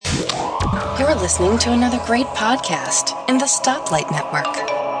You're listening to another great podcast in the Stoplight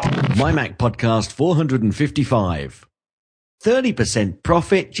Network. My Mac Podcast 455. 30%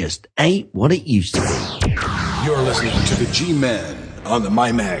 profit just ain't what it used to be. You're listening to the G-Men on the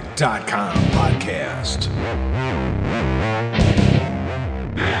MyMac.com podcast.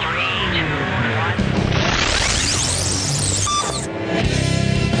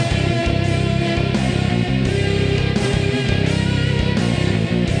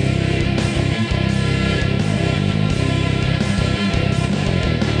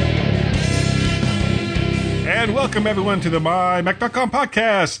 And welcome everyone to the MyMac.com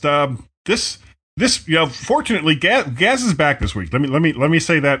podcast. Fortunately, Gaz is back this week. Let me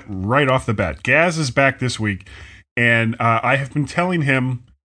say that right off the bat. Gaz is back this week, and I have been telling him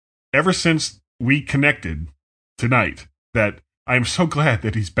ever since we connected tonight that I'm so glad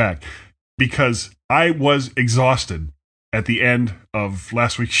that he's back, because I was exhausted at the end of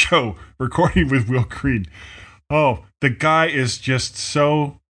last week's show recording with Will Creed. Oh, the guy is just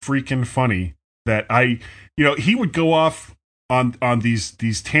so freaking funny that he would go off on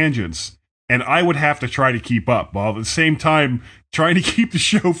these tangents, and I would have to try to keep up, while at the same time trying to keep the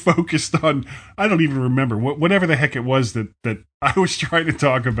show focused on, I don't even remember, whatever the heck it was that I was trying to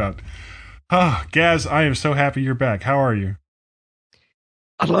talk about. Gaz, I am so happy you're back. How are you?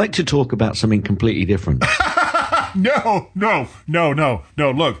 I'd like to talk about something completely different. No.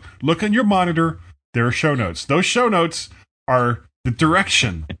 Look on your monitor. There are show notes. Those show notes are the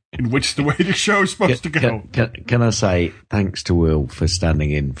direction in which the way the show is supposed to go. Can I say thanks to Will for standing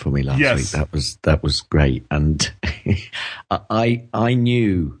in for me last week? That was great, and I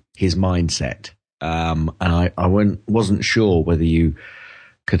knew his mindset, and I wasn't sure whether you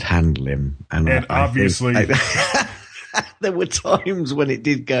could handle him, and obviously there were times when it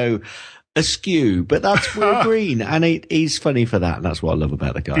did go askew, but that's Will Green, and he's funny for that, and that's what I love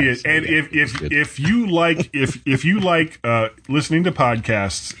about the guy. Yeah, and if you like listening to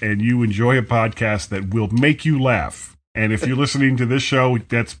podcasts and you enjoy a podcast that will make you laugh, and if you're listening to this show,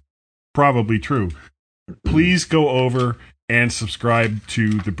 that's probably true. Please go over and subscribe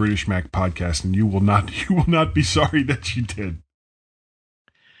to the British Mac podcast, and you will not be sorry that you did.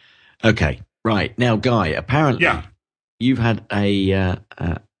 Okay, right now, Guy. Apparently, you've had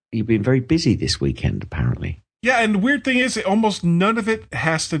you've been very busy this weekend, apparently. Yeah, and the weird thing is, almost none of it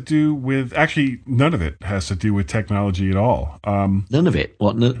has to do with technology at all. None of it?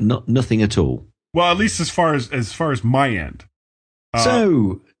 What? Nothing at all? Well, at least as far as my end.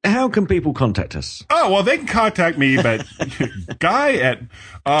 So, how can people contact us? Oh, well, they can contact me, but Guy at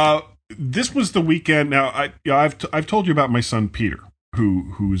this was the weekend. Now, I've told you about my son Peter,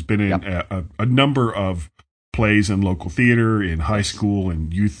 who's been in a number of plays in local theater, in high school,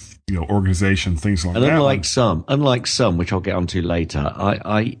 and youth, organization, things like that. And unlike some, which I'll get onto later,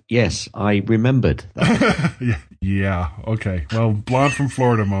 I remembered that. Yeah. Okay. Well, blonde from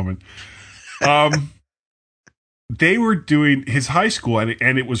Florida moment. They were doing his high school, and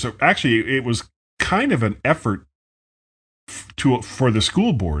it was kind of an effort for the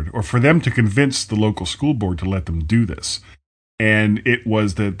school board, or for them to convince the local school board to let them do this. And it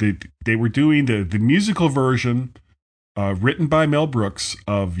was they were doing the musical version, written by Mel Brooks,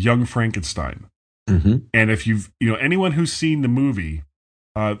 of Young Frankenstein. Mm-hmm. And if anyone who's seen the movie,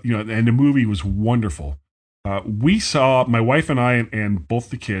 and the movie was wonderful. We saw, my wife and I and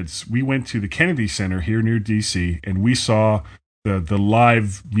both the kids, we went to the Kennedy Center here near DC, and we saw the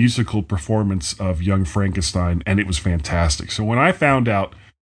live musical performance of Young Frankenstein, and it was fantastic. So when I found out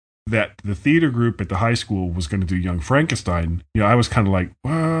that the theater group at the high school was going to do Young Frankenstein, I was kind of like,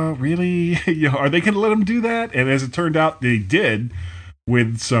 well, really? Are they going to let them do that? And as it turned out, they did,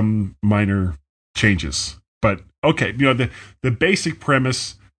 with some minor changes. But okay, the basic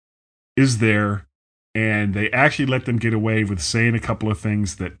premise is there, and they actually let them get away with saying a couple of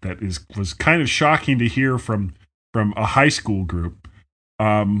things that was kind of shocking to hear from a high school group.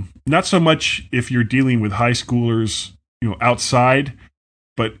 Not so much if you're dealing with high schoolers, outside,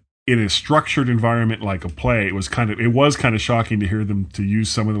 but in a structured environment like a play, it was kind of shocking to hear them to use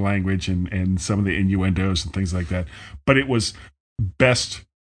some of the language and some of the innuendos and things like that. But it was best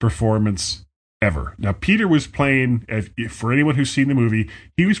performance ever. Now, Peter was playing, for anyone who's seen the movie,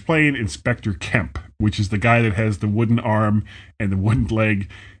 he was playing Inspector Kemp, which is the guy that has the wooden arm and the wooden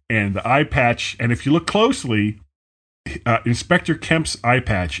leg and the eye patch. And if you look closely, Inspector Kemp's eye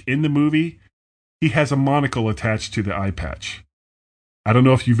patch in the movie, he has a monocle attached to the eye patch. I don't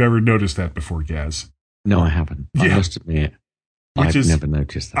know if you've ever noticed that before, Gaz. No, I haven't. I must admit, I've never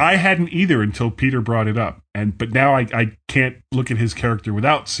noticed that. I hadn't either until Peter brought it up. But now I can't look at his character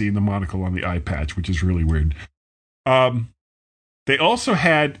without seeing the monocle on the eye patch, which is really weird. They also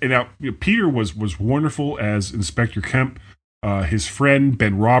had, and now Peter was wonderful as Inspector Kemp. His friend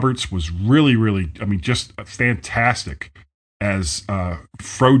Ben Roberts was really, really, just fantastic as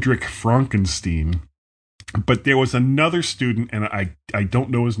Froderick Frankenstein. But there was another student, and I don't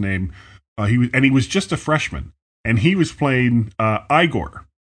know his name. He was just a freshman, and he was playing Igor.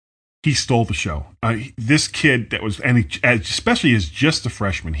 He stole the show. This kid that was, especially as just a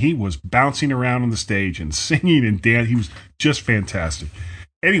freshman, he was bouncing around on the stage and singing and dancing. He was just fantastic.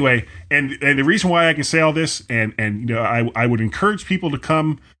 Anyway, and the reason why I can say all this, and I would encourage people to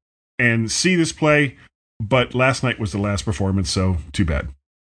come and see this play, but last night was the last performance, so too bad.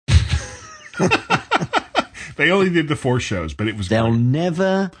 They only did the 4 shows, but it was They'll great.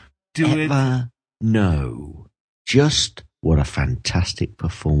 never ever know just what a fantastic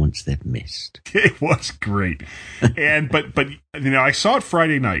performance they've missed. It was great. But I saw it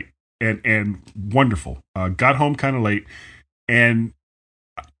Friday night and wonderful. Got home kind of late, and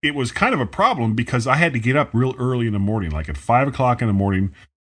it was kind of a problem because I had to get up real early in the morning, like at 5 o'clock in the morning,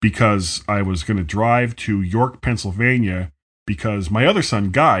 because I was going to drive to York, Pennsylvania, because my other son,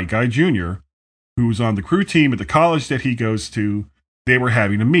 Guy Jr., who's on the crew team at the college that he goes to, they were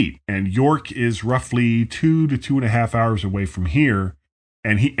having a meet, and York is roughly 2 to 2.5 hours away from here,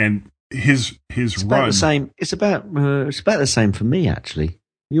 and his it's run. About the same. It's about the same for me actually.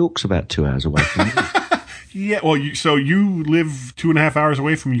 York's about 2 hours away from me. Yeah, well, so you live 2.5 hours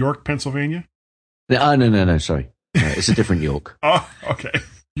away from York, Pennsylvania? No, sorry, it's a different York. Oh, okay.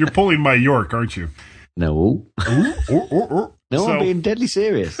 You're pulling my York, aren't you? No, No, I'm being deadly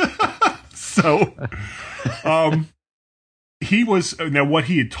serious. So, he was, now what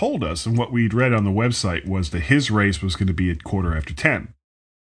he had told us and what we'd read on the website was that his race was going to be at 10:15.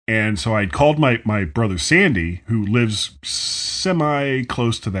 And so I'd called my brother Sandy, who lives semi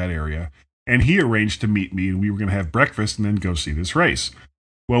close to that area, and he arranged to meet me, and we were going to have breakfast and then go see this race.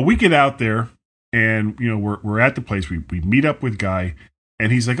 Well, we get out there, and we're at the place. We meet up with Guy,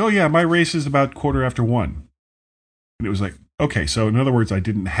 and he's like, "Oh yeah, my race is about 1:15." And it was like, okay, so in other words, I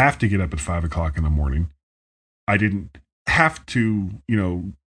didn't have to get up at 5 o'clock in the morning. I didn't have to,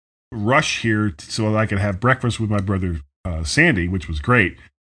 rush here so that I could have breakfast with my brother Sandy, which was great.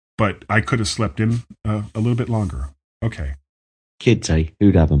 But I could have slept in a little bit longer. Okay. Kids,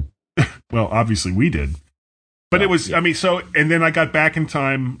 who'd have them? Well, obviously we did. But it was, and then I got back in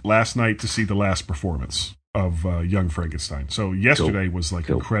time last night to see the last performance of Young Frankenstein. So yesterday was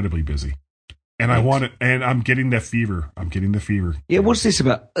incredibly busy. And I'm getting that fever. I'm getting the fever. Yeah, what's this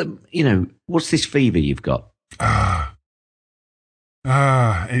about? What's this fever you've got? The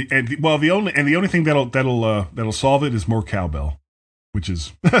only thing that'll solve it is more cowbell, which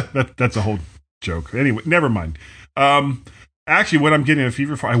is that's a whole joke. Anyway, never mind. Actually, what I'm getting a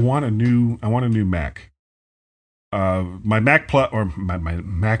fever for, I want a new Mac. My Mac Plus or my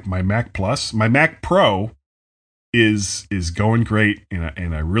Mac Plus, my Mac Pro is going great,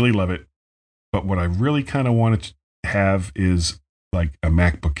 and I really love it. But what I really kind of want to have is like a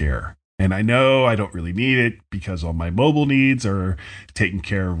MacBook Air. And I know I don't really need it because all my mobile needs are taken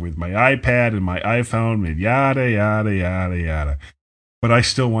care of with my iPad and my iPhone and yada, yada, yada, yada. But I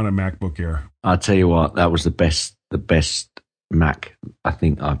still want a MacBook Air. I'll tell you what, that was the best Mac I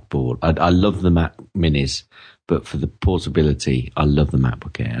think I've bought. I love the Mac Minis, but for the portability, I love the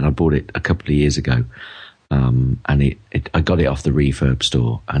MacBook Air. And I bought it a couple of years ago. And I got it off the refurb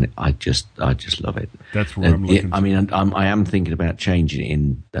store, and I just love it. That's where I'm looking. I am thinking about changing it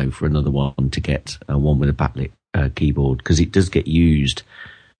in though for another one to get one with a backlit keyboard, because it does get used.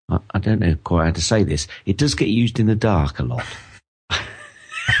 I don't know quite how to say this. It does get used in the dark a lot.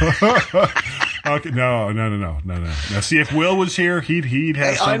 Okay, no. Now, see, if Will was here, he'd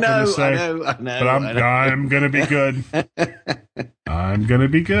have something to say. I know. But I'm gonna be good. I'm gonna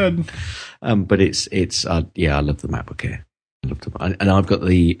be good. But it's I love the MacBook Air. I love the, and I've got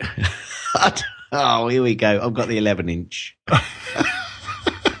the. Oh, here we go. I've got the 11-inch.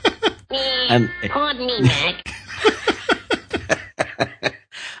 Pardon me, Mac.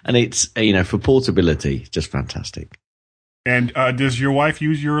 And it's for portability, it's just fantastic. And does your wife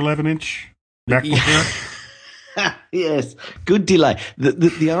use your 11-inch MacBook Air? Yes, good delay.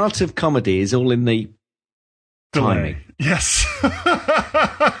 The art of comedy is all in the timing. Yes.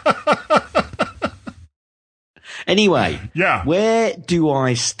 Anyway, yeah. Where do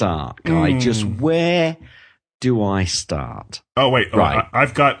I start, Guy? Just where do I start? Oh wait, right.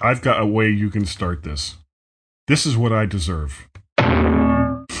 I've got a way you can start this. This is what I deserve.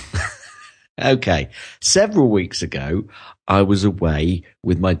 Okay. Several weeks ago, I was away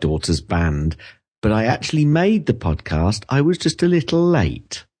with my daughter's band, but I actually made the podcast. I was just a little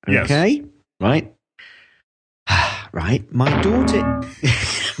late. Okay? Yes. Right? right? My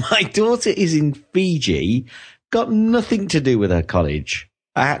daughter is in Fiji, got nothing to do with her college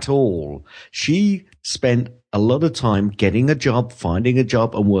at all. She spent a lot of time getting a job, finding a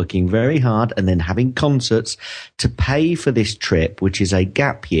job and working very hard and then having concerts to pay for this trip, which is a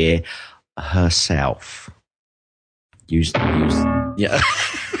gap year herself. Yeah.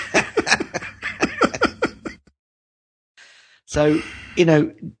 So,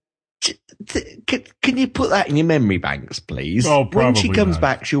 can you put that in your memory banks, please? Oh, probably when she comes not.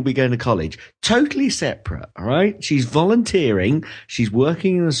 back, she'll be going to college. Totally separate, all right? She's volunteering. She's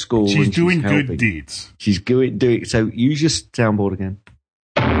working in a school. She's and doing helping. good deeds. She's doing. So use your soundboard again.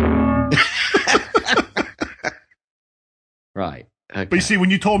 Right. Okay. But you see, when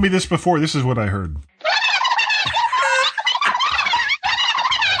you told me this before, this is what I heard.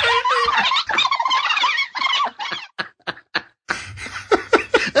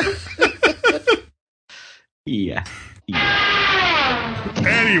 Yeah.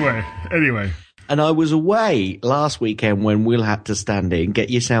 Anyway. And I was away last weekend when Will had to stand in, get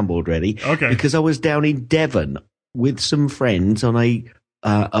your soundboard ready. Okay. Because I was down in Devon with some friends on a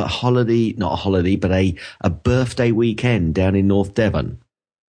holiday, not a holiday, but a birthday weekend down in North Devon.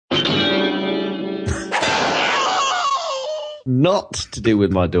 Not to do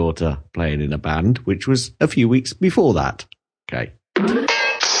with my daughter playing in a band, which was a few weeks before that. Okay.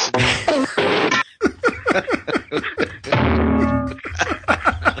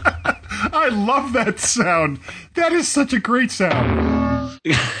 I love that sound. That is such a great sound.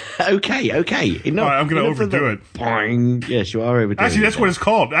 Okay. Enough, All right, I'm going to overdo it. Boing. Yes, you are overdoing it. Actually, that's what it's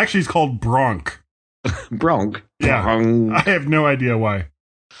called. Actually, it's called bronc. Bronc. Yeah. Bronc. I have no idea why.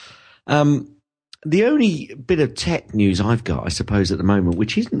 The only bit of tech news I've got, I suppose, at the moment,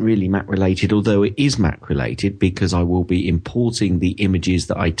 which isn't really Mac related, although it is Mac related because I will be importing the images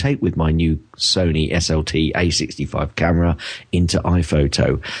that I take with my new Sony SLT A65 camera into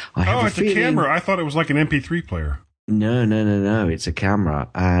iPhoto. It's a camera. I thought it was like an MP3 player. No. It's a camera.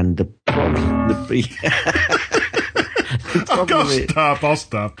 And the problem... I'll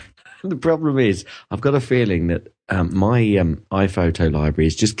stop. The problem is, I've got a feeling that my iPhoto library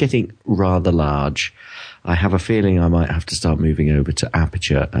is just getting rather large. I have a feeling I might have to start moving over to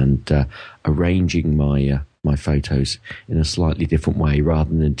Aperture and arranging my photos in a slightly different way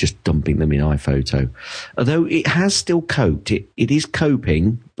rather than just dumping them in iPhoto. Although it has still coped. It is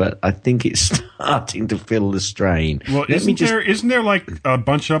coping, but I think it's starting to feel the strain. Well, isn't there like a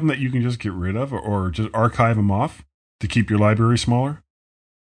bunch of them that you can just get rid of or just archive them off to keep your library smaller?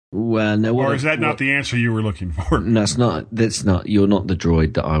 Well, no. Or is that not the answer you were looking for? That's not. You're not the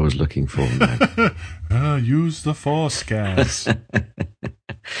droid that I was looking for. No. Use the Force, guys.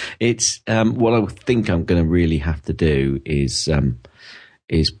 It's what I think I'm going to really have to do is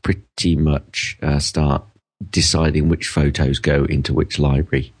pretty much start deciding which photos go into which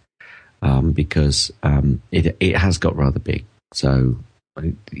library, because it has got rather big. So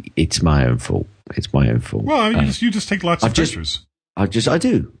it's my own fault. Well, I mean, you just take lots of pictures. I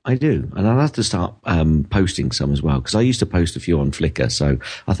do, and I'll have to start posting some as well because I used to post a few on Flickr, so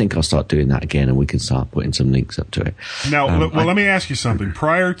I think I'll start doing that again, and we can start putting some links up to it. Now, let me ask you something.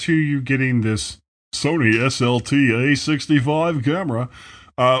 Prior to you getting this Sony SLT A65 camera,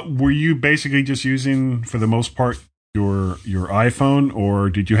 were you basically just using, for the most part, your iPhone, or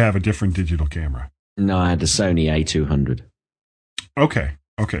did you have a different digital camera? No, I had a Sony A200. Okay,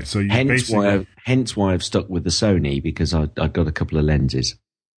 so you hence why I've stuck with the Sony because I got a couple of lenses.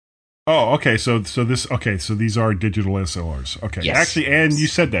 Oh, okay. So these are digital SLRs. Okay, yes. Actually, and you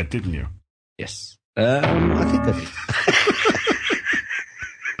said that, didn't you? Yes, I think I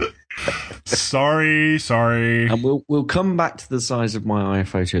did. Sorry. And we'll come back to the size of my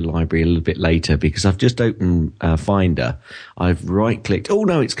iPhoto library a little bit later because I've just opened Finder. I've right clicked. Oh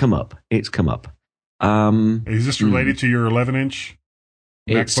no, it's come up. Is this related to your 11-inch?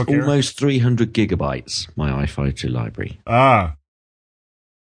 It's MacBook Air? Almost 300 gigabytes, my iPhoto library. Ah,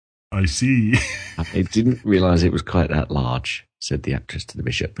 I see. I didn't realise it was quite that large, said the actress to the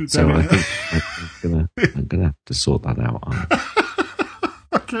bishop. So I think I'm gonna have to sort that out.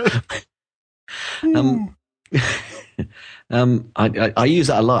 Okay. I use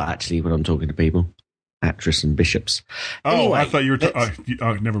that a lot actually when I'm talking to people, actress and bishops. Oh, anyway, I thought you were.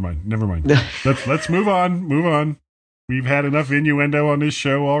 Never mind. Let's move on. We've had enough innuendo on this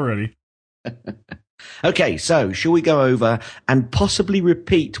show already. Okay, so shall we go over and possibly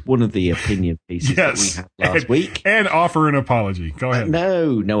repeat one of the opinion pieces that we had last week? And offer an apology. Go ahead.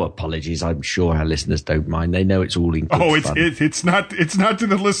 No apologies. I'm sure our listeners don't mind. They know it's all in good fun. It's not to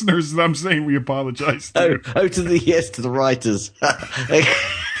the listeners that I'm saying we apologize to. To the writers.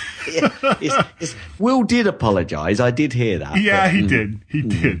 Will did apologise. I did hear that. Yeah, he did. He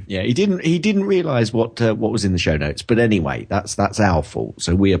did. Yeah, he didn't realise what was in the show notes. But anyway, that's our fault.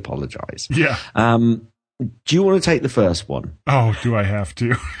 So we apologise. Yeah. Do you want to take the first one? Oh, do I have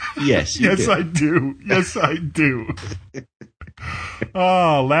to? Yes. Yes, I do. Yes, I do.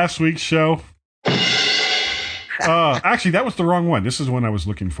 Oh, last week's show. Actually, that was the wrong one. This is the one I was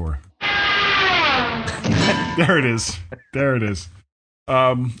looking for. There it is. There it is.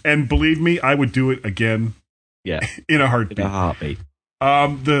 And believe me, I would do it again. Yeah. In a heartbeat.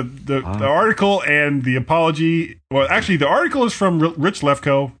 The article and the apology. Well, actually, the article is from Rich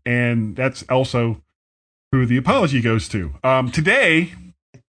Lefko, and that's also who the apology goes to. Today,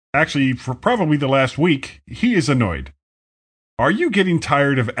 actually, for probably the last week, he is annoyed. Are you getting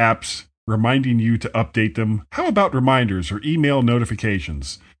tired of apps reminding you to update them? How about reminders or email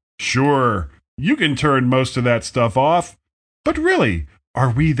notifications? Sure, you can turn most of that stuff off, but really, are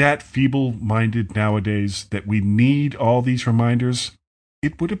we that feeble-minded nowadays that we need all these reminders?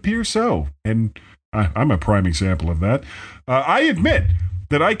 It would appear so, and I'm a prime example of that. I admit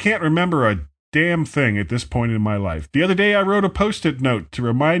that I can't remember a damn thing at this point in my life. The other day I wrote a post-it note to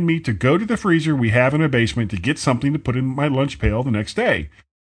remind me to go to the freezer we have in our basement to get something to put in my lunch pail the next day.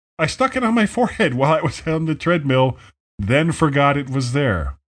 I stuck it on my forehead while I was on the treadmill, then forgot it was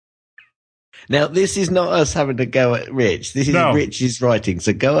there. Now, this is not us having to go at Rich. This is Rich's writing,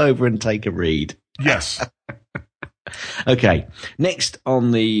 so go over and take a read. Yes. Okay. Next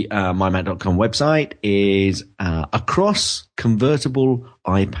on the mymac.com website is a cross convertible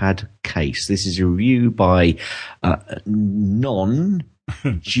iPad case. This is a review by G.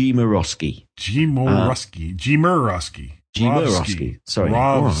 Morosky. G. Morosky. Sorry.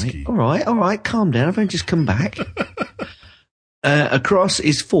 Rovsky. All right. Calm down. I've only just come back. A cross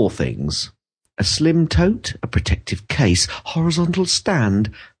is 4 things: a slim tote, a protective case, horizontal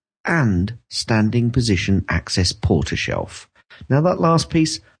stand, and standing position access porter shelf. Now that last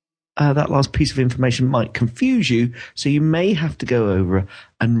piece of information might confuse you, so you may have to go over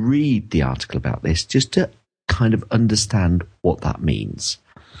and read the article about this just to kind of understand what that means.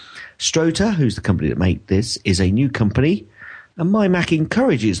 Strota, who's the company that made this, is a new company, and MyMac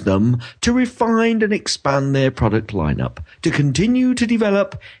encourages them to refine and expand their product lineup, to continue to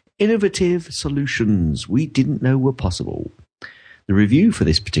develop innovative solutions we didn't know were possible. The review for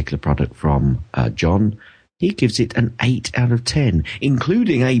this particular product from John, he gives it an 8 out of 10,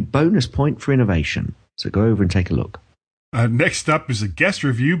 including a bonus point for innovation. So go over and take a look. Next up is a guest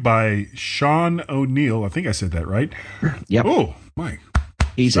review by Sean O'Neill. I think I said that right. Yep. Oh, my.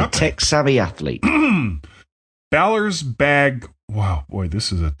 He's a tech-savvy athlete. Baller's Bag. Wow, boy,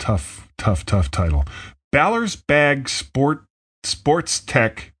 this is a tough title. Baller's Bag Sports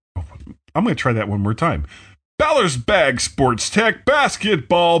Tech. Oh, I'm going to try that one more time. Baller's Bag Sports Tech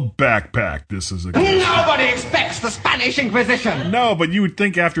Basketball Backpack. This is a good Nobody expects the Spanish Inquisition. No, but you would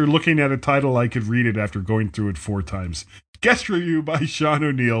think after looking at a title I could read it after going through it 4 times. Guest review by Sean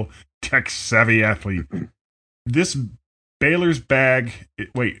O'Neill, tech-savvy athlete. This Baller's Bag...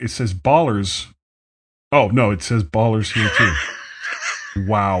 it says Ballers. Oh, no, it says Ballers here, too.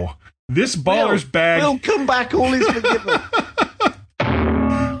 Wow. This Baller's Bag... We'll come back, all is forgiven.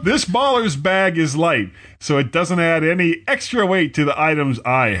 This Baller's Bag is light, so it doesn't add any extra weight to the items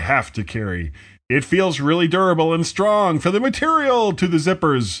I have to carry. It feels really durable and strong for the material to the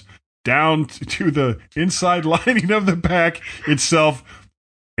zippers, down to the inside lining of the pack itself,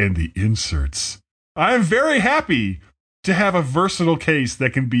 and the inserts. I am very happy to have a versatile case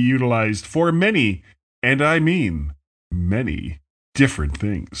that can be utilized for many, and I mean many, different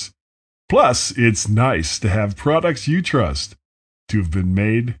things. Plus, it's nice to have products you trust to have been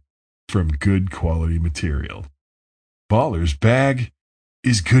made from good quality material. Baller's Bag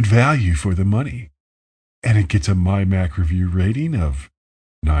is good value for the money, and it gets a MyMac review rating of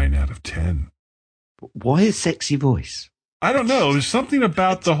 9 out of 10. Why a sexy voice? I don't know. There's something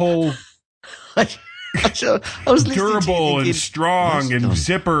about the whole I was durable and strong and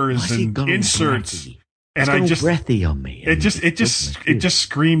zippers and inserts. And I just breathy on me. It just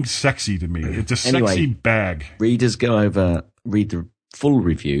screamed sexy to me. It's a sexy bag. Readers read the full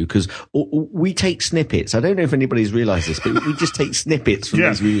review because we take snippets. I don't know if anybody's realised this, but we just take snippets from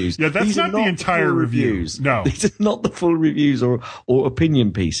these reviews. Yeah, that's not the entire review. No, these are not the full reviews or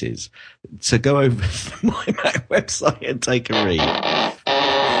opinion pieces. So go over to my Mac website and take a read.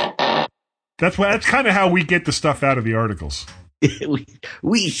 That's kind of how we get the stuff out of the articles.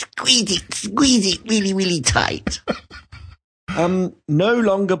 we squeeze it really, really tight. No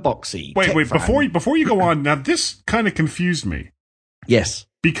longer boxy. Wait, before you go on, now this kind of confused me. Yes.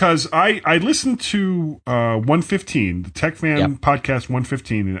 Because I listened to 115, the Tech Fan podcast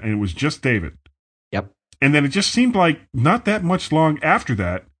 115, and it was just David. Yep. And then it just seemed like not that much long after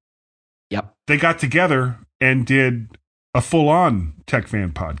that, they got together and did a full-on Tech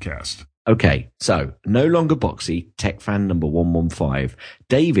Fan podcast. Okay, so no longer Boxy, Tech Fan number 115.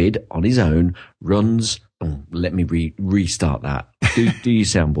 David, on his own, runs... Oh, let me restart that. Do your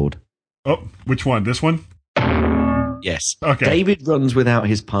soundboard. Oh, which one? This one? Yes. Okay. David runs without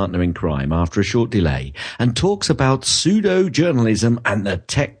his partner in crime after a short delay and talks about pseudo-journalism and the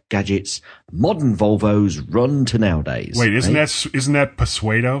tech gadgets modern Volvos run to nowadays. Wait, isn't that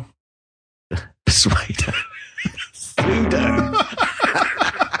Persuado? Persuado. Pseudo.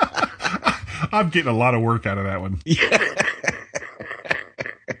 I'm getting a lot of work out of that one.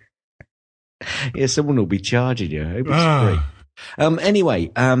 Yeah, someone will be charging you. I hope it's free.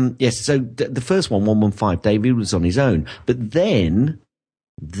 Anyway, yes, so the first one, 115, David was on his own. But then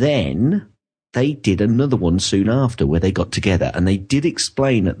they did another one soon after where they got together, and they did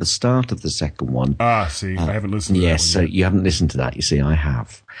explain at the start of the second one. See, I haven't listened to that. Yes, so you haven't listened to that. You see, I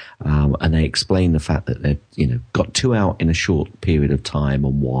have. And they explain the fact that they've, got 2 out in a short period of time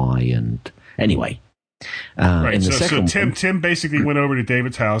and why. And anyway, right. In the second so Tim basically went over to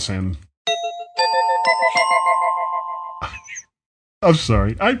David's house and. I'm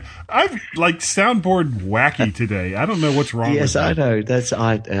sorry. I'm like soundboard wacky today. I don't know what's wrong. Yes, with I know.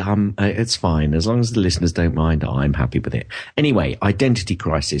 It's fine as long as the listeners don't mind. I'm happy with it. Anyway, Identity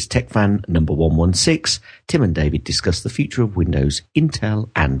Crisis, Tech Fan number 116. Tim and David discuss the future of Windows,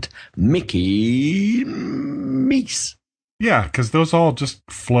 Intel, and Mickey Meese. Yeah, because those all just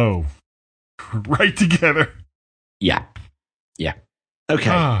flow right together. Yeah.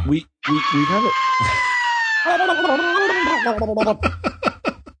 Okay, we've had it.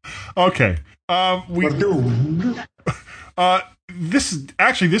 Okay. This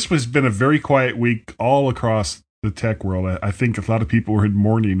has been a very quiet week all across the tech world. I think a lot of people were in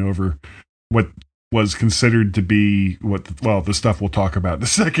mourning over what was considered to be the stuff we'll talk about in the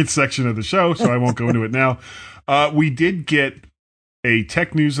second section of the show, so I won't go into it now. We did get a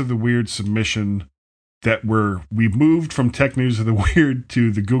Tech News of the Weird submission that we moved from Tech News of the Weird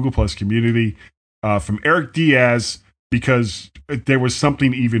to the Google Plus community from Eric Diaz, because there was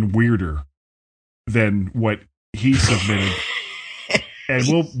something even weirder than what he submitted.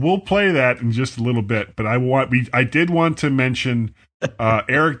 And we'll play that in just a little bit, but I did want to mention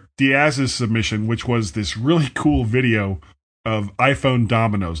Eric Diaz's submission, which was this really cool video of iPhone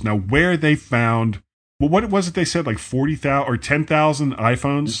dominoes. Now, where they found, what was it they said, like 40,000 or 10,000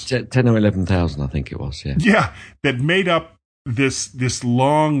 iPhones? 10 or 11,000, I think it was, yeah. Yeah, that made up this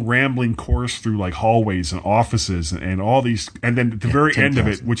long rambling course through like hallways and offices and all these, and then at the very 10, end of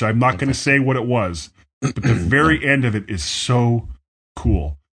it, which I'm not going to say what it was, but the very end of it is so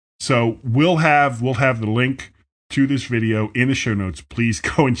cool. So we'll have the link to this video in the show notes. Please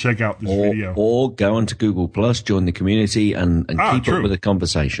go and check out this video, or go onto Google Plus, join the community, and keep up with the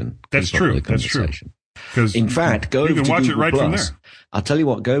conversation. That's true. Because in fact, go over to watch Google it right Plus. From there. I'll tell you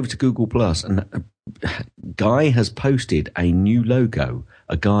what. Go over to Google Plus, and Guy has posted a new logo.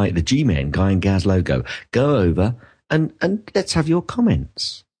 The G-Man, Guy and Gaz logo. Go over and let's have your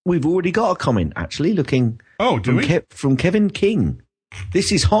comments. We've already got a comment actually. From Kevin King.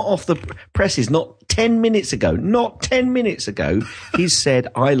 This is hot off the presses. Not 10 minutes ago. He said,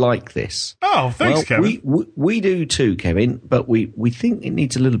 "I like this." Oh, thanks, Kevin. We do too, Kevin. But we think it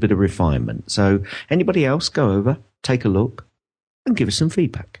needs a little bit of refinement. So anybody else, go over, take a look, and give us some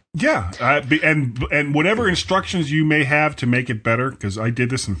feedback. Yeah, and whatever instructions you may have to make it better, because I did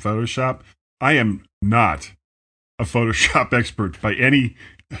this in Photoshop. I am not a Photoshop expert by any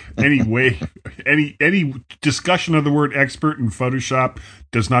way. Any discussion of the word expert in Photoshop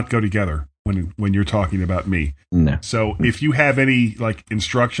does not go together when you're talking about me. No. So if you have any like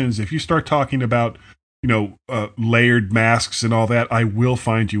instructions, if you start talking about layered masks and all that, I will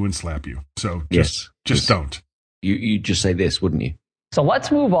find you and slap you. So just don't. You just say this, wouldn't you? So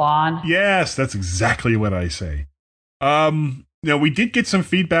let's move on. Yes, that's exactly what I say. Now, we did get some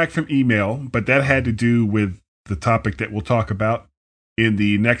feedback from email, but that had to do with the topic that we'll talk about in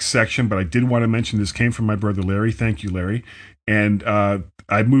the next section. But I did want to mention this came from my brother Larry. Thank you, Larry. And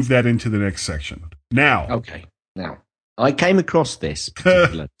I moved that into the next section. Now, I came across this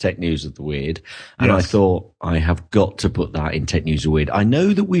particular Tech News of the Weird, and I thought I have got to put that in Tech News of the Weird. I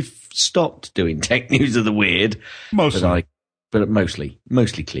know that we've stopped doing Tech News of the Weird, mostly, but mostly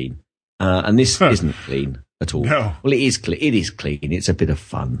clean. And this isn't clean at all. No. Well, it is clean. It is clean. It's a bit of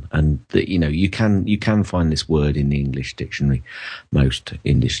fun, and you can find this word in the English dictionary, most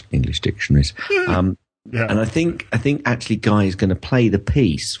English dictionaries. Yeah. And I think actually Guy is going to play the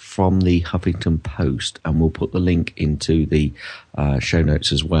piece from the Huffington Post, and we'll put the link into the show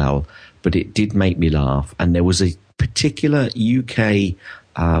notes as well. But it did make me laugh, and there was a particular UK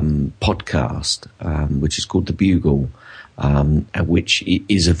podcast which is called The Bugle, which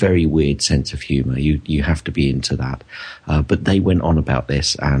is a very weird sense of humour. You have to be into that. But they went on about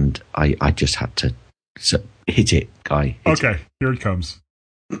this, and I just had to hit it, Guy. Okay, here it comes.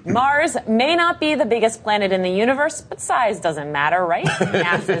 Mars may not be the biggest planet in the universe, but size doesn't matter, right?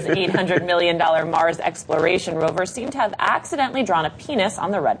 NASA's $800 million Mars exploration rover seemed to have accidentally drawn a penis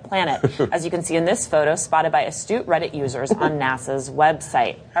on the red planet, as you can see in this photo spotted by astute Reddit users on NASA's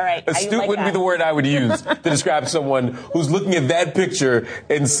website. All right, astute wouldn't be the word I would use to describe someone who's looking at that picture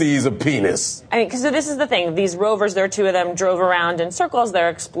and sees a penis. I mean, because this is the thing. These rovers, there are two of them, drove around in circles. They're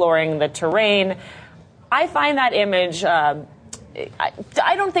exploring the terrain. I find that image...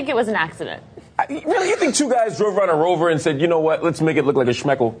 I don't think it was an accident. Really? You think two guys drove around a rover and said, you know what, let's make it look like a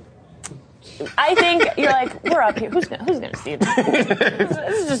schmeckle? I think you're like, we're up here. Who's going to see this?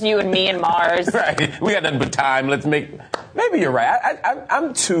 This is just you and me and Mars. Right. We got nothing but time. Maybe you're right.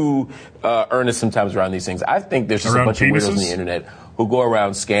 I'm too earnest sometimes around these things. I think there's just a bunch of weirdos on the internet who go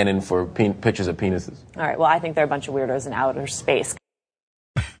around scanning for pictures of penises. All right. Well, I think there are a bunch of weirdos in outer space.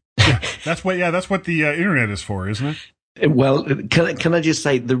 That's what the internet is for, isn't it? Well, can I just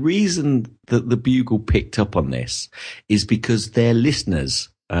say the reason that the Bugle picked up on this is because their listeners,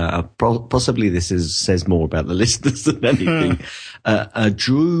 possibly this says more about the listeners than anything,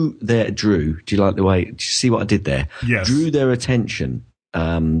 Drew, do you like the way, do you see what I did there? Yes. Drew their attention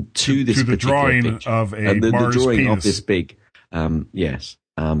to this the drawing picture, of a the Mars drawing penis. of this big, yes,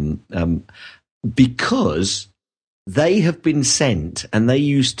 because they have been sent, and they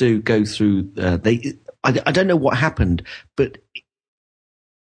used to go through. I don't know what happened, but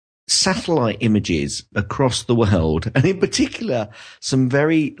satellite images across the world, and in particular, some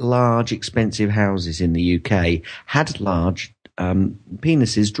very large, expensive houses in the UK had large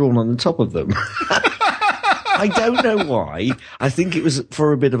penises drawn on the top of them. I don't know why. I think it was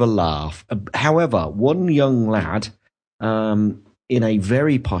for a bit of a laugh. However, one young lad in a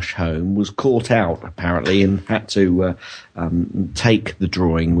very posh home was caught out, apparently, and had to take the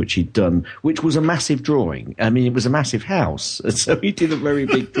drawing which he'd done, which was a massive drawing. I mean, it was a massive house, so he did a very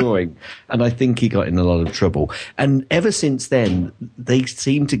big drawing, and I think he got in a lot of trouble. And ever since then, they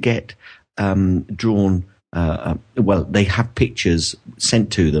seem to get drawn. They have pictures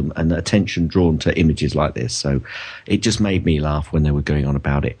sent to them and attention drawn to images like this. So it just made me laugh when they were going on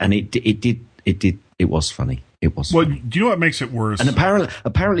about it, and it was funny. It was. Well, funny. do you know what makes it worse? And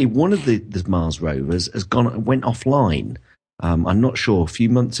apparently, one of the Mars rovers went offline. I'm not sure, a few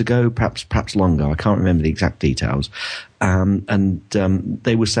months ago, perhaps longer. I can't remember the exact details. And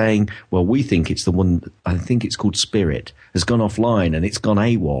they were saying, well, we think it's the one. I think it's called Spirit, has gone offline and it's gone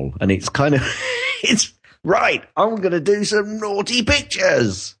AWOL, and it's kind of it's right. I'm going to do some naughty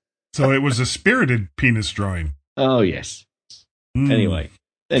pictures. So it was a spirited penis drawing. Oh yes. Anyway,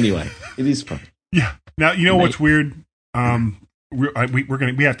 it is fun. Yeah. Now you know what's weird. We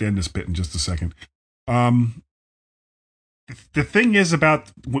have to end this bit in just a second. The thing is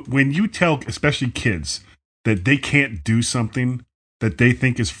about when you tell, especially kids, that they can't do something that they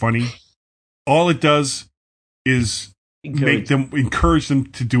think is funny, all it does is encourage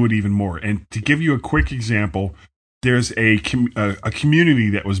them to do it even more. And to give you a quick example, there's a community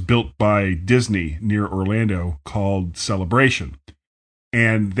that was built by Disney near Orlando called Celebration.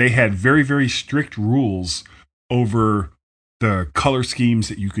 And they had very, very strict rules over the color schemes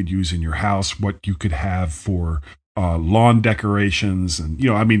that you could use in your house, what you could have for lawn decorations. And,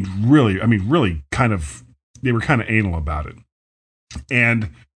 really kind of, they were kind of anal about it. And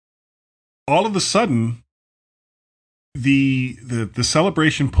all of a sudden, the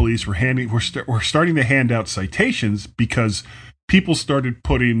Celebration police were starting to hand out citations because people started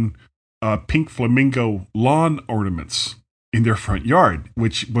putting pink flamingo lawn ornaments in their front yard,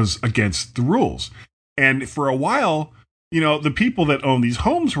 which was against the rules. And for a while, the people that own these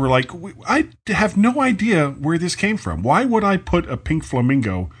homes were like, I have no idea where this came from. Why would I put a pink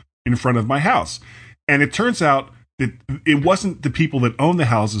flamingo in front of my house? And it turns out that it wasn't the people that own the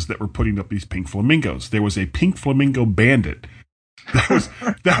houses that were putting up these pink flamingos. There was a pink flamingo bandit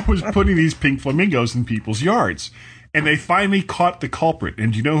that was putting these pink flamingos in people's yards. And they finally caught the culprit.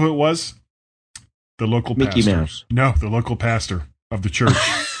 And do you know who it was? The local Mickey pastor. Mouse. No, the local pastor of the church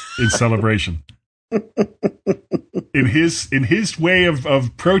in Celebration. In his way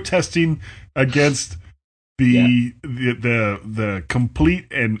of protesting against the complete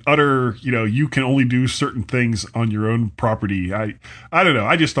and utter, you can only do certain things on your own property. I don't know.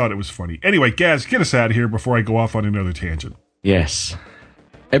 I just thought it was funny. Anyway, Gaz, get us out of here before I go off on another tangent. Yes.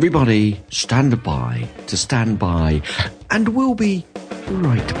 Everybody stand by, and we'll be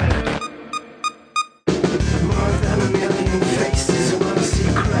right back. More than a million faces, wanna see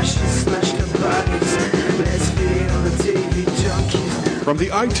crashes, smashed up bodies. Let's feel the TV junkies. From the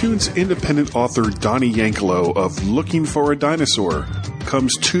iTunes independent author Donnie Yankelo of Looking for a Dinosaur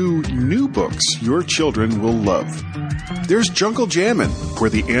comes 2 new books your children will love. There's Jungle Jammin', where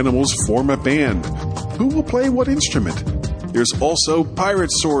the animals form a band. Who will play what instrument? There's also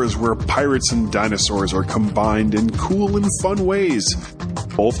Pirate Soars, where pirates and dinosaurs are combined in cool and fun ways.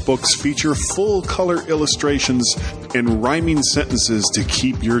 Both books feature full-color illustrations and rhyming sentences to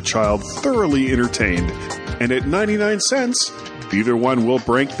keep your child thoroughly entertained. And at 99 cents, either one will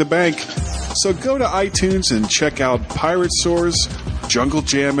break the bank. So go to iTunes and check out Pirate Soars, Jungle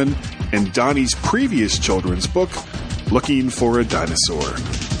Jammin', and Donnie's previous children's book, Looking for a Dinosaur.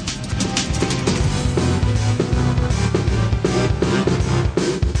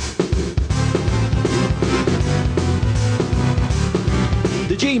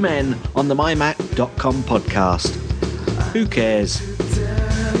 G-Men on the mymac.com podcast. Who cares?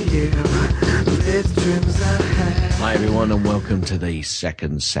 Hi everyone, and welcome to the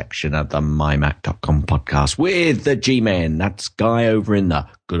second section of the mymac.com podcast with the G-Men. That's Guy over in the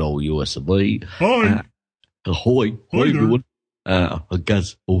good old US of A. Hi. Ahoy. Hi everyone.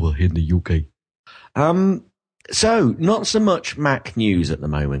 Gaz over in the UK. So not so much Mac news at the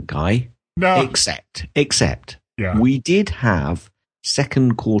moment, Guy. No. Except we did have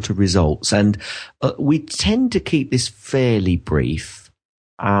second quarter results, and we tend to keep this fairly brief,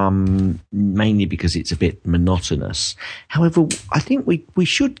 mainly because it's a bit monotonous. However, I think we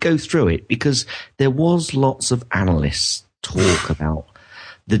should go through it because there was lots of analysts talk about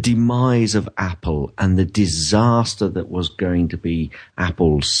the demise of Apple and the disaster that was going to be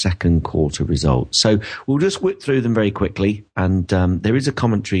Apple's second quarter results. So we'll just whip through them very quickly, and there is a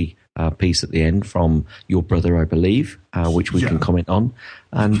commentary piece at the end from your brother, I believe, which we can comment on,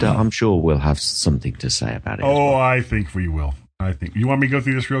 and I'm sure we'll have something to say about it. Oh, I think we will. You want me to go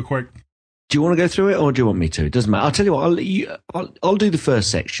through this real quick? Do you want to go through it, or do you want me to? It doesn't matter. I'll tell you what. I'll do the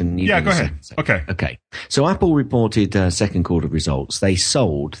first section. Go ahead. Okay. So Apple reported second quarter results. They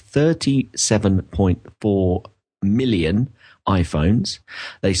sold 37.4 million iPhones.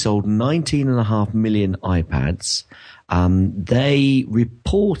 They sold 19.5 million iPads. They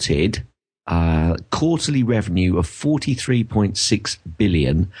reported quarterly revenue of 43.6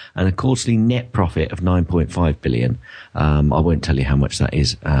 billion and a quarterly net profit of 9.5 billion. I won't tell you how much that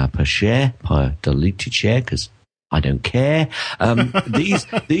is per diluted share, because I don't care.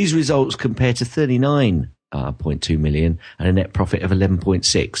 These results compare to 39.2 million and a net profit of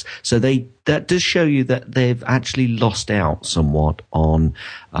 11.6. So that does show you that they've actually lost out somewhat on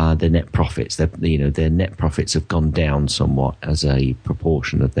their net profits. Their net profits have gone down somewhat as a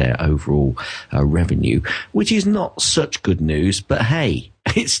proportion of their overall revenue, which is not such good news. But hey,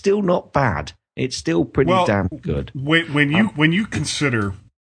 it's still not bad. It's still pretty damn good. When you consider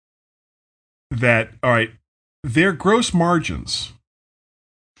that, all right, their gross margins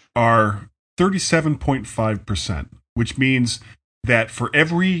are 37.5%, which means that for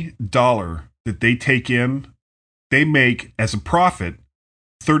every dollar that they take in, they make as a profit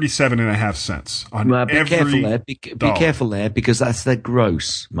 37.5 cents on every dollar. Be careful there, because that's their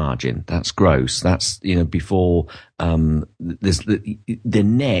gross margin. That's gross. That's, before the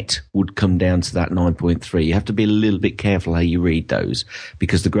net would come down to that 9.3. You have to be a little bit careful how you read those,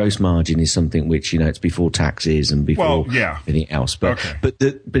 because the gross margin is something which, it's before taxes and before anything else. But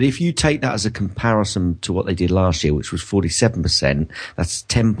if you take that as a comparison to what they did last year, which was 47%, that's a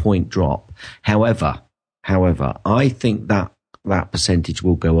 10-point drop. However, I think that percentage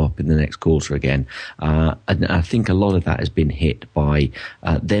will go up in the next quarter again. And I think a lot of that has been hit by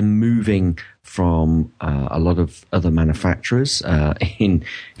them moving from a lot of other manufacturers, in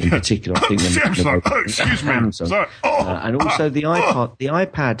particular, I think Samsung. And also the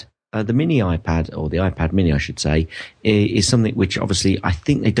iPad, the mini iPad, or the iPad mini, I should say, is something which obviously I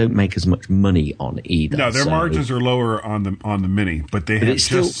think they don't make as much money on either. No, their margins are lower on the mini, but they have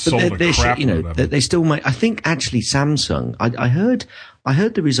just sold a crap load of them. They still make. I think actually Samsung. I heard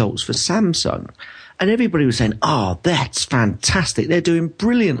the results for Samsung, and everybody was saying, "Oh, that's fantastic! They're doing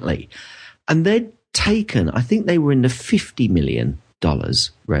brilliantly," and they'd taken. I think they were in the $50 billion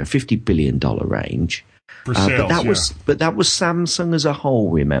range. For sales, but that was Samsung as a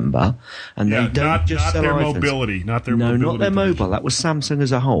whole, remember? And they don't just sell their iPhones. Mobility, not their no, mobility. not their mobile. That was Samsung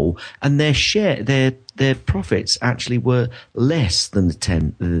as a whole, and their profits actually were less than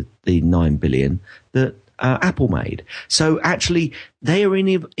the 9 billion that Apple made. So actually, they are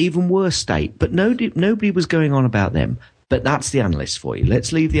in even worse state. But nobody was going on about them. But that's the analysts for you.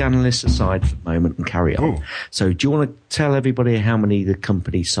 Let's leave the analysts aside for the moment and carry on. Ooh. So do you want to tell everybody how many the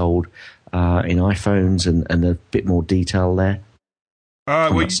company sold in iPhones and a bit more detail there?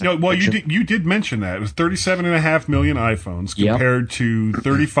 You did mention that. It was 37.5 million iPhones compared to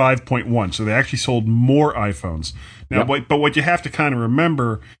 35.1. So they actually sold more iPhones. Now, but what you have to kind of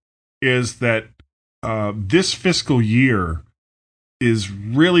remember is that this fiscal year is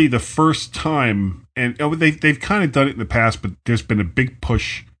really the first time, and they've kind of done it in the past, but there's been a big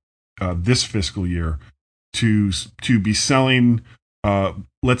push this fiscal year to be selling,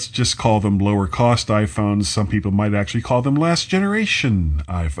 let's just call them lower cost iPhones. Some people might actually call them last generation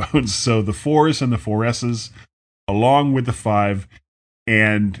iPhones. So the 4s and the 4Ss, along with the 5,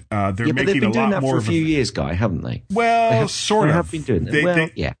 and they're making a lot more. They've been doing that for a few years, Guy, haven't they? Well, sort of. They have been doing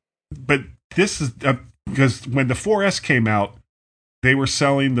that. But this is because when the 4S came out, they were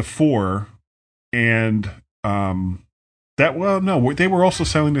selling the 4, and they were also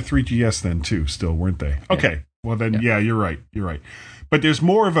selling the 3GS then too. Still, weren't they? Okay, well then, you're right. But there's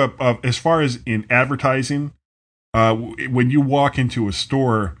more of as far as in advertising. When you walk into a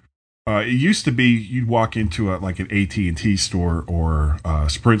store, it used to be you'd walk into like an AT&T store or a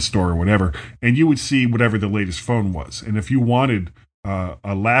Sprint store or whatever, and you would see whatever the latest phone was. And if you wanted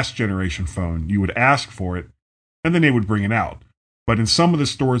a last generation phone, you would ask for it, and then they would bring it out. But in some of the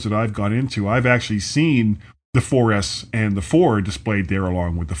stores that I've gone into, I've actually seen the 4S and the 4 displayed there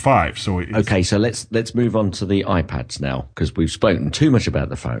along with the 5. So let's move on to the iPads now, because we've spoken too much about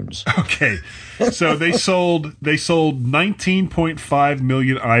the phones. Okay, so they sold 19.5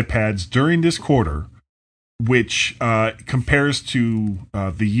 million iPads during this quarter, which compares to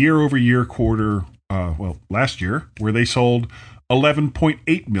the year-over-year quarter, last year, where they sold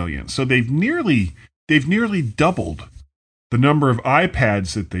 11.8 million. So they've nearly doubled the number of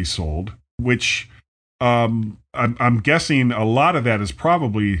iPads that they sold, which I'm guessing a lot of that is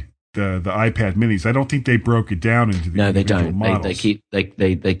probably the iPad minis. I don't think they broke it down into the individual models.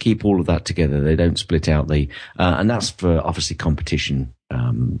 They keep all of that together. They don't split out and that's for obviously competition.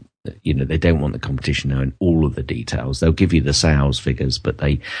 They don't want the competition knowing all of the details. They'll give you the sales figures, but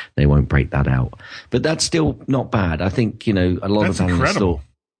they won't break that out. But that's still not bad. I think a lot of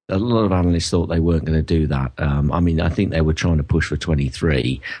analysts thought they weren't going to do that. I think they were trying to push for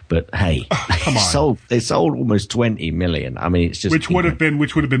 23, but hey, they sold almost 20 million. I mean, it's just which would have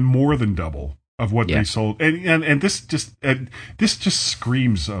been more than double of what they sold, and this just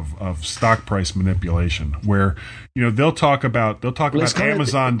screams of stock price manipulation. Where they'll talk about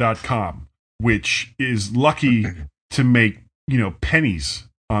Amazon.com, which is lucky to make pennies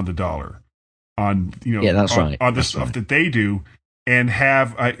on the dollar on the stuff that they do. And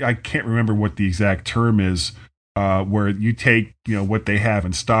have I can't remember what the exact term is, where you take what they have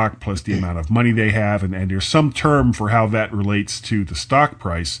in stock plus the amount of money they have, and there's some term for how that relates to the stock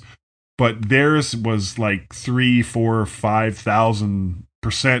price. But theirs was like 3, 4,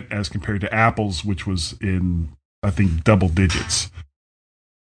 5,000% as compared to Apple's, which was in I think double digits.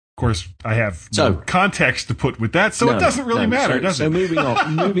 Of course, I have no context to put with that, so it doesn't really matter, does it? So moving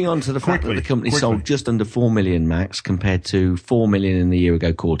on to the fact that the company sold just under 4 million Macs compared to 4 million in the year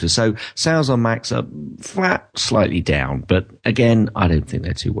ago quarter. So sales on Macs are flat, slightly down, but again, I don't think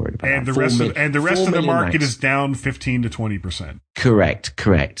they're too worried about that. And the rest of the market is down 15 to 20%.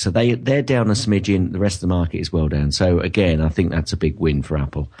 Correct. So they're down a smidgen. The rest of the market is well down. So again, I think that's a big win for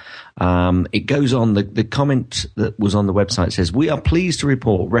Apple. It goes on. The comment that was on the website says, "We are pleased to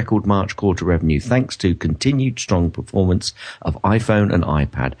report record March quarter revenue thanks to continued strong performance of iPhone and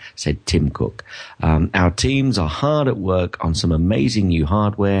iPad," said Tim Cook. "Our teams are hard at work on some amazing new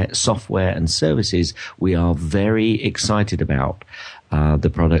hardware, software and services. We are very excited about the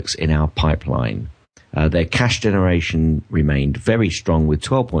products in our pipeline." Their cash generation remained very strong with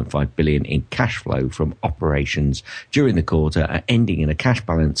 12.5 billion in cash flow from operations during the quarter, ending in a cash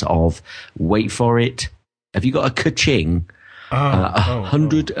balance of, wait for it, have you got a ka-ching?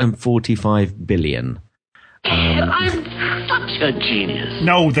 145 billion. I'm such a genius.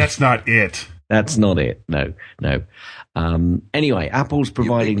 No, that's not it. That's not it. No. Anyway, Apple's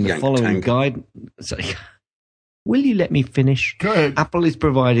providing the following guide. Will you let me finish? Go ahead. Apple is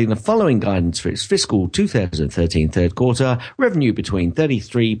providing the following guidance for its fiscal 2013 third quarter. Revenue between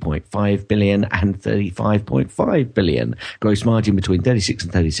 $33.5 billion and $35.5 billion. Gross margin between 36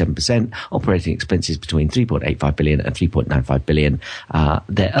 and 37%. Operating expenses between $3.85 billion and $3.95 billion.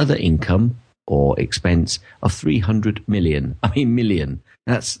 Their other income or expense of $300 million. Million.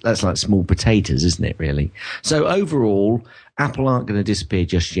 That's like small potatoes, isn't it, really? So overall, Apple aren't going to disappear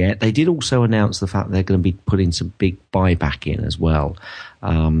just yet. They did also announce the fact they're going to be putting some big buyback in as well.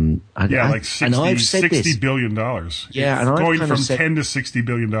 Like $60 billion. Yeah, and going from $10 to $60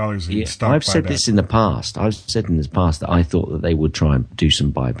 billion in stock I've buyback. said this in the past. I've said in the past that I thought that they would try and do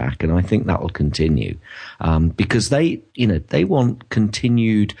some buyback, and I think that will continue because they want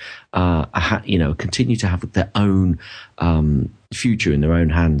continued, continue to have their own future in their own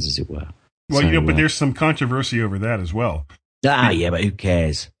hands, as it were. Well, but there's some controversy over that as well. But who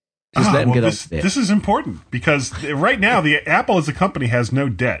cares? Just let them get off there. This is important because right now the Apple as a company has no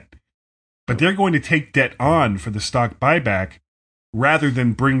debt, but they're going to take debt on for the stock buyback rather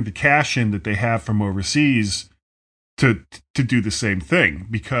than bring the cash in that they have from overseas to do the same thing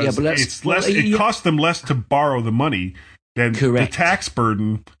because it costs them less to borrow the money than the tax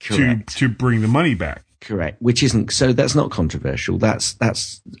burden to bring the money back. Correct, which isn't so. That's not controversial. That's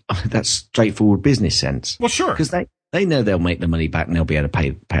straightforward business sense. Well, sure, because they know they'll make the money back and they'll be able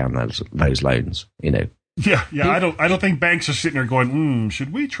to pay on those loans. Yeah. I don't think banks are sitting there going,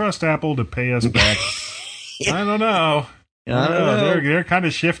 should we trust Apple to pay us back? I don't know. They're kind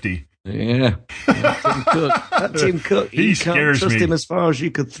of shifty. Yeah. Tim Cook. He can't scares trust me. him as far as you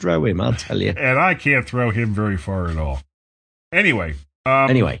could throw him, I'll tell you. And I can't throw him very far at all. Anyway.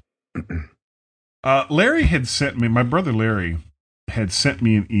 Larry had sent me, my brother Larry had sent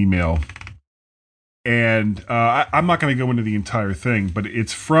me an email, and I'm not going to go into the entire thing, but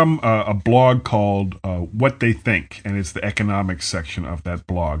it's from a blog called What They Think, and it's the economics section of that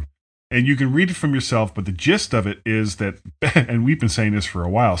blog. And you can read it from yourself, but the gist of it is that, and we've been saying this for a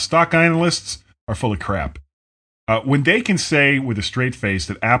while, stock analysts are full of crap. When they can say with a straight face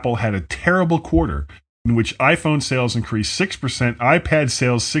that Apple had a terrible quarter in which iPhone sales increased 6%, iPad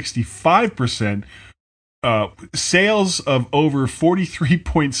sales 65%, sales of over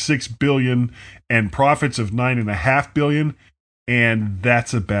 $43.6 billion, and profits of $9.5 billion, and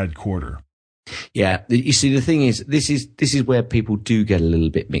that's a bad quarter. Yeah, you see, the thing is, this is where people do get a little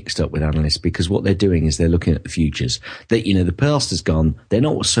bit mixed up with analysts because what they're doing is they're looking at the futures. That the past is gone. They're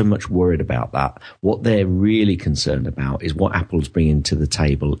not so much worried about that. What they're really concerned about is what Apple's bringing to the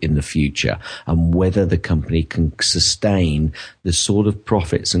table in the future and whether the company can sustain the sort of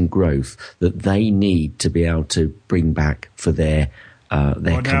profits and growth that they need to be able to bring back for their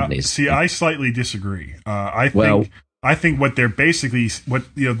companies. See, I slightly disagree. I think what they're basically,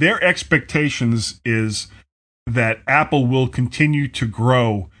 their expectations is that Apple will continue to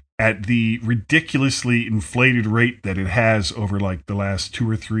grow at the ridiculously inflated rate that it has over like the last 2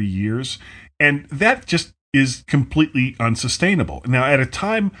 or 3 years. And that just is completely unsustainable. Now, at a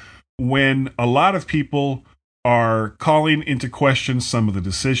time when a lot of people are calling into question some of the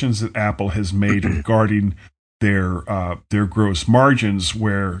decisions that Apple has made regarding their gross margins,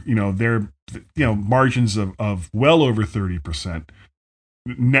 where they're margins of well over 30%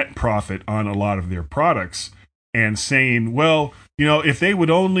 net profit on a lot of their products, and saying, well, if they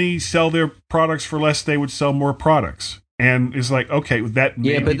would only sell their products for less, they would sell more products. And it's like, okay, that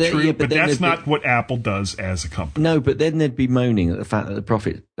may be true, but that's not what Apple does as a company. No, but then they'd be moaning at the fact that the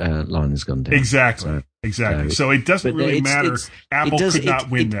profit line has gone down. Exactly. So it doesn't really matter. Apple could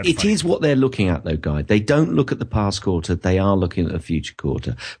not win that fight. It is what they're looking at, though, Guy. They don't look at the past quarter. They are looking at the future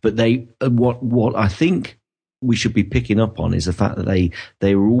quarter. But what I think we should be picking up on is the fact that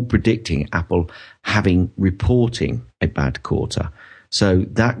they were all predicting Apple reporting a bad quarter. So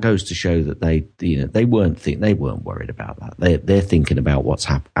that goes to show that they weren't worried about that. They're thinking about what's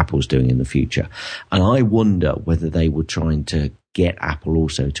Apple's doing in the future, and I wonder whether they were trying to get Apple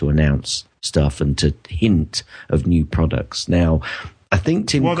also to announce stuff and to hint of new products. Now, I think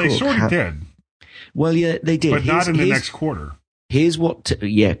Tim Cook. Well, they sort of did. Well, yeah, they did, but not in the next quarter. Here's what,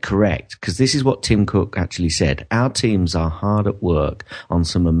 correct, because this is what Tim Cook actually said. Our teams are hard at work on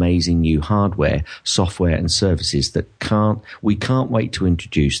some amazing new hardware, software, and services that we can't wait to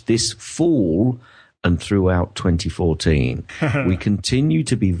introduce this fall and throughout 2014. We continue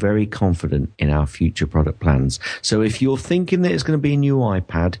to be very confident in our future product plans. So if you're thinking that it's going to be a new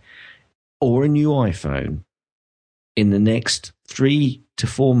iPad or a new iPhone in the next 3 to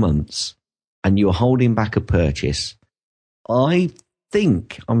 4 months and you're holding back a purchase, I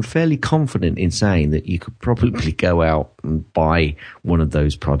I'm fairly confident in saying that you could probably go out and buy one of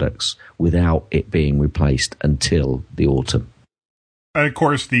those products without it being replaced until the autumn. And of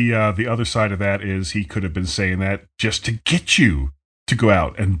course, the other side of that is he could have been saying that just to get you to go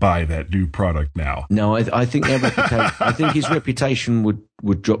out and buy that new product now. No, I think I think his reputation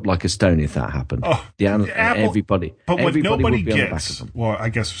would drop like a stone if that happened. Oh, everybody, but what everybody nobody would be gets, on the back of them. well, I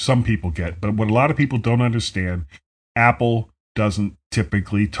guess some people get, but what a lot of people don't understand, Apple doesn't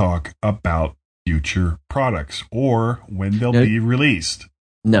typically talk about future products or when they'll be released.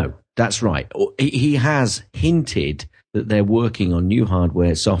 No, that's right. He has hinted that they're working on new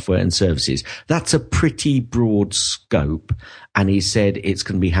hardware, software, and services. That's a pretty broad scope, and he said it's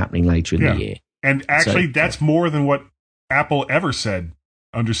going to be happening later in the year. And actually, that's more than what Apple ever said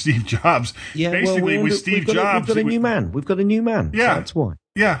under Steve Jobs. Yeah, basically, with Steve Jobs, we've got a new man. We've got a new man. Yeah, so that's why.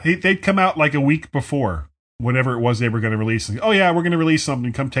 Yeah, they'd come out like a week before, whenever it was they were going to release. Oh yeah, we're going to release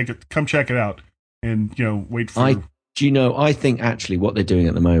something. Come check it out, and wait for. I think actually what they're doing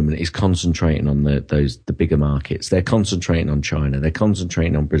at the moment is concentrating on the bigger markets. They're concentrating on China. They're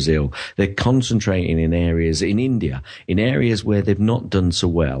concentrating on Brazil. They're concentrating in areas in India, in areas where they've not done so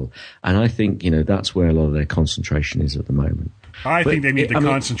well. And I think, that's where a lot of their concentration is at the moment. I think they need to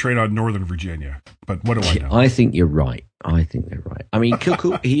concentrate on Northern Virginia. But what do I know? I think you're right. I think they're right. I mean,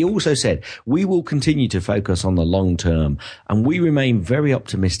 he also said, we will continue to focus on the long term and we remain very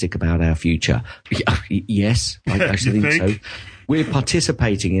optimistic about our future. Yes, I actually think so. We're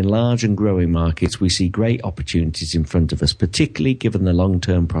participating in large and growing markets. We see great opportunities in front of us, particularly given the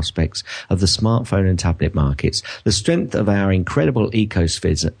long-term prospects of the smartphone and tablet markets, the strength of our incredible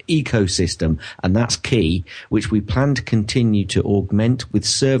ecosystem, and that's key, which we plan to continue to augment with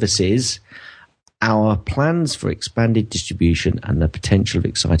services, our plans for expanded distribution, and the potential of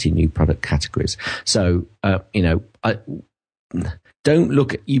exciting new product categories. So, don't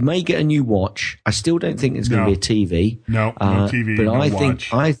look. You may get a new watch. I still don't think it's going to be a TV. No TV. But no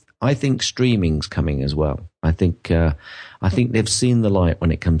I think streaming's coming as well. I think they've seen the light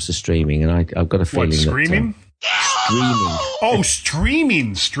when it comes to streaming, and I've got a feeling streaming? Streaming. Oh,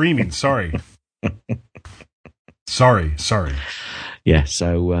 streaming. Sorry. Sorry. Yeah.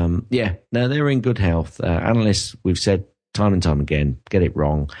 So no, they're in good health. Analysts, we've said time and time again, get it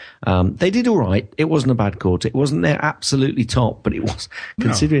wrong. They did all right. It wasn't a bad quarter. It wasn't their absolutely top, but it was,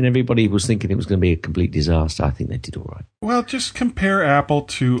 considering everybody was thinking it was going to be a complete disaster, I think they did all right. Well, just compare Apple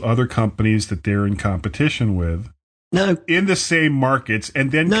to other companies that they're in competition with. No. In the same markets,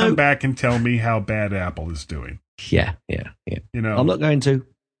 and then come back and tell me how bad Apple is doing. Yeah. I'm not going to.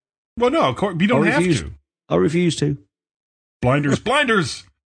 Well, no, of course, you don't have to. I refuse to. Blinders. But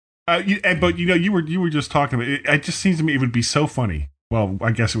you were just talking about it. It just seems to me it would be so funny. Well,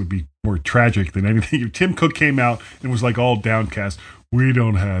 I guess it would be more tragic than anything. If Tim Cook came out and was like all downcast, we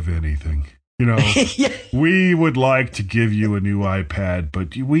don't have anything. We would like to give you a new iPad,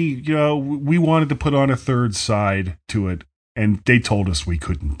 but we wanted to put on a third side to it, and they told us we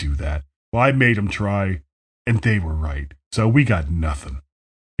couldn't do that. Well, I made them try, and they were right. So we got nothing.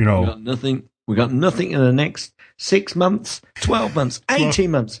 We got nothing. We got nothing in the next 6 months, 12 months,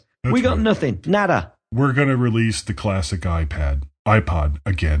 18 months. We got nothing. Nada. We're going to release the classic iPod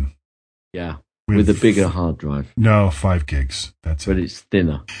again. Yeah. With a bigger hard drive. No, 5 gigs. That's it. But it's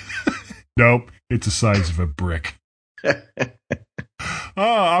thinner. Nope. It's the size of a brick. I'm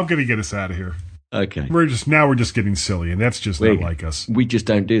going to get us out of here. Okay. We're just getting silly, and that's just not like us. We just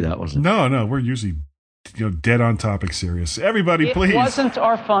don't do that, wasn't it? No. We're usually dead on topic serious. Everybody, please. It wasn't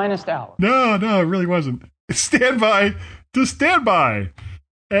our finest hour. No, it really wasn't. Stand by.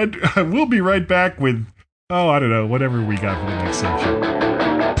 And we'll be right back with, I don't know, whatever we got for the next section.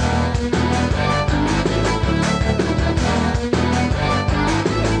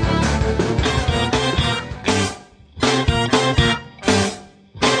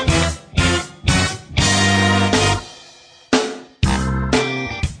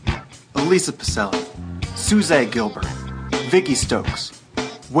 Lisa Pacelli, Suzette Gilbert, Vicky Stokes,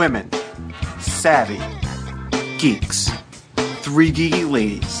 women, savvy, geeks, 3 geeky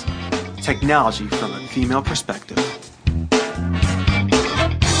ladies, technology from a female perspective.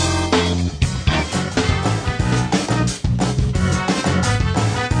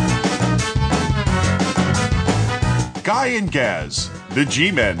 Guy and Gaz, the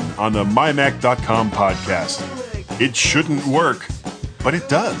G-Men on the MyMac.com podcast. It shouldn't work, but it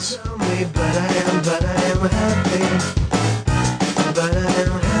does. But I am happy.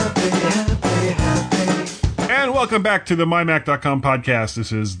 And welcome back to the MyMac.com podcast.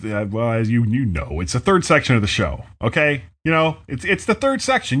 This is, as you know, it's the third section of the show, okay? You know, it's the third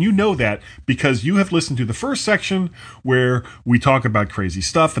section. You know that because you have listened to the first section where we talk about crazy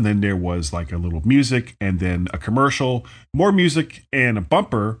stuff, and then there was like a little music, and then a commercial, more music, and a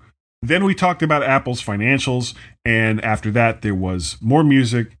bumper. Then we talked about Apple's financials, and after that there was more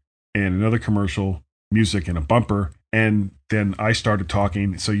music and another commercial, music, and a bumper, and then I started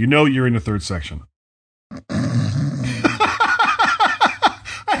talking. So you know you're in the third section.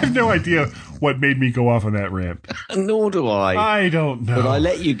 I have no idea what made me go off on that rant. Nor do I. I don't know. But I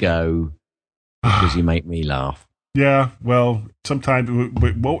let you go because you make me laugh. Yeah, well, sometimes...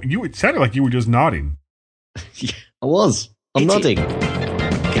 it sounded like you were just nodding. Yeah, I was. I'm nodding.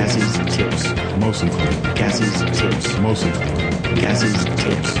 Gaz's tips. Mostly. Gaz's tips. Mostly. Gaz's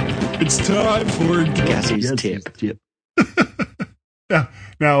tips. It's time for... Gaz's tip.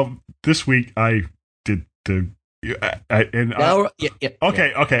 Now, this week I did the...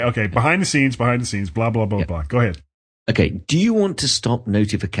 Okay. Behind the scenes, blah, blah, blah, blah. Go ahead. Okay. Do you want to stop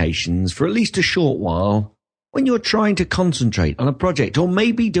notifications for at least a short while when you're trying to concentrate on a project or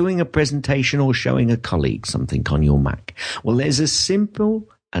maybe doing a presentation or showing a colleague something on your Mac? Well, there's a simple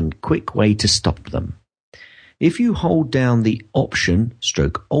and quick way to stop them. If you hold down the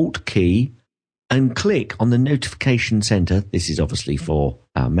Option/Alt key and click on the notification center, this is obviously for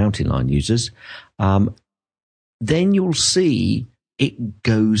Mountain Lion users, then you'll see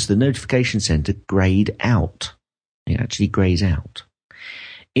the notification center grayed out. It actually grays out,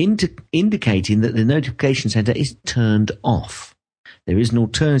 indicating that the notification center is turned off. There is an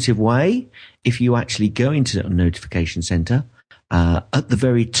alternative way. If you actually go into the notification center, at the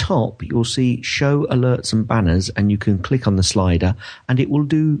very top, you'll see show alerts and banners, and you can click on the slider and it will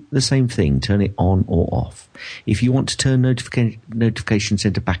do the same thing, turn it on or off. If you want to turn notification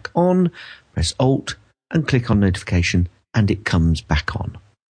center back on, press Alt and click on notification, and it comes back on.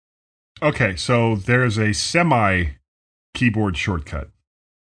 Okay, so there's a semi-keyboard shortcut.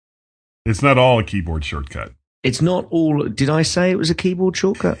 It's not all a keyboard shortcut. It's not all... Did I say it was a keyboard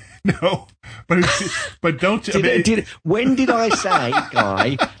shortcut? No, but don't... When did I say,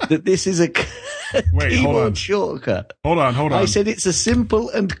 Guy, that this is a keyboard shortcut? Hold on. I said it's a simple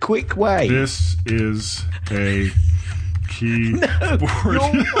and quick way. This is a... keyboard. No,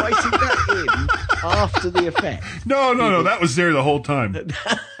 you're writing that in after the effect. No, that was there the whole time.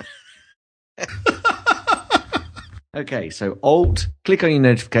 Okay, so Alt, click on your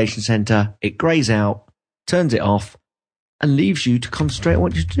notification center, it grays out, turns it off, and leaves you to concentrate on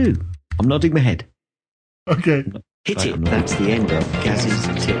what you do. I'm nodding my head. Okay. Hit it. That's the end of Gaz's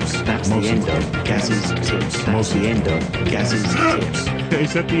tips. That's the end of Gaz's tips. That's the end of Gaz's tips.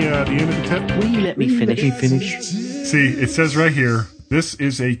 Is that the end of the tip? Will you let me finish? See, it says right here, this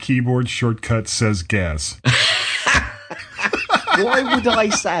is a keyboard shortcut, says Gaz. Why would I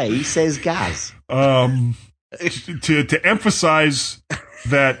say says Gaz? To emphasize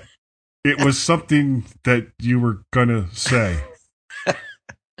that it was something that you were going to say.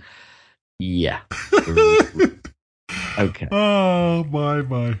 Yeah. Okay. Oh,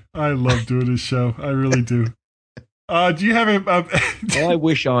 my. I love doing this show. I really do. Do you have I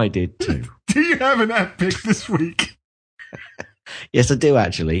wish I did too. Do you have an app pick this week? Yes, I do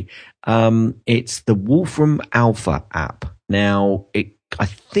actually. It's the Wolfram Alpha app. Now, I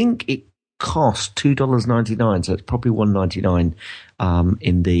think it costs $2.99, so it's probably $1.99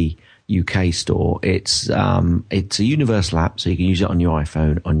 in the UK store. It's a universal app, so you can use it on your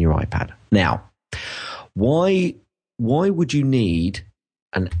iPhone, on your iPad. Now, why would you need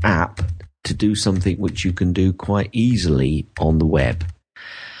an app to do something which you can do quite easily on the web?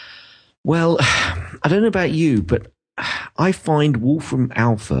 Well, I don't know about you, but I find Wolfram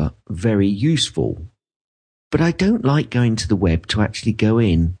Alpha very useful. But I don't like going to the web to actually go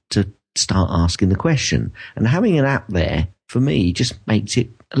in to start asking the question. And having an app there, for me, just makes it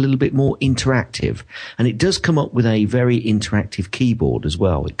a little bit more interactive. And it does come up with a very interactive keyboard as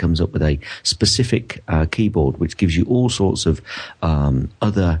well. It comes up with a specific keyboard which gives you all sorts of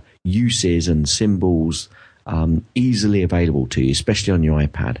other uses and symbols easily available to you, especially on your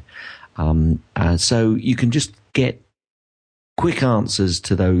iPad. So you can just get quick answers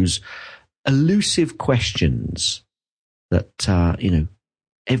to those elusive questions that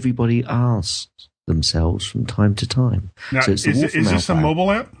everybody asks themselves from time to time. Now, so is this a mobile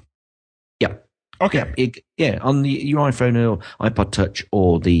app? Yeah. Okay. On your iPhone or iPod Touch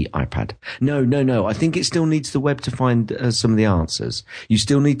or the iPad. No. I think it still needs the web to find some of the answers. You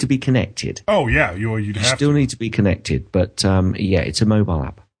still need to be connected. Oh yeah, you'd have still need to be connected. But it's a mobile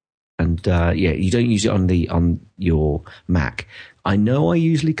app, and you don't use it on your Mac. I know I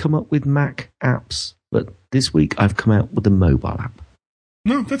usually come up with Mac apps, but this week I've come out with a mobile app.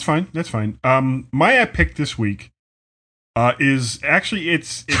 No, that's fine. My app pick this week is actually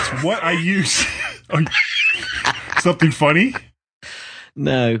it's what I use. Something funny?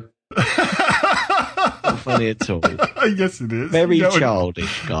 No. Not funny at all. Yes, it is. Very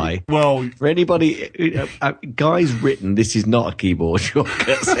childish, Guy. Well, for anybody, Guy's written, this is not a keyboard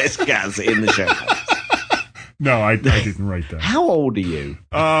shortcut, says Gaz in the show notes. No, I didn't write that. How old are you?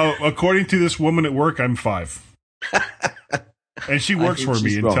 According to this woman at work, I'm 5. And she works for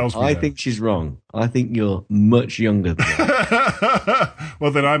me and tells me I think she's wrong. I think you're much younger than that.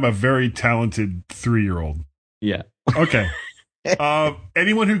 Well, then I'm a very talented 3-year-old. Yeah. Okay.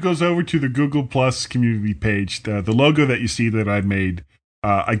 Anyone who goes over to the Google Plus community page, the logo that you see that I made,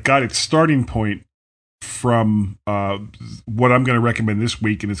 I got its starting point from what I'm going to recommend this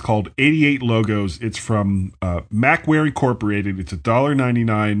week, and it's called 88 Logos. It's from Macware Incorporated. It's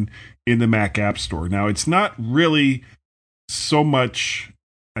 $1.99 in the Mac App Store. Now, it's not really so much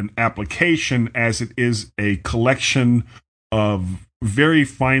an application as it is a collection of very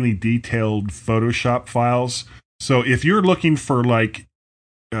finely detailed Photoshop files. So if you're looking for like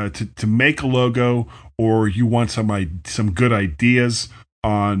to make a logo, or you want some good ideas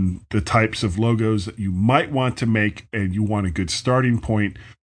on the types of logos that you might want to make, and you want a good starting point,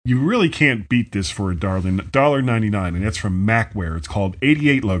 you really can't beat this for $1.99, and that's from Macware. It's called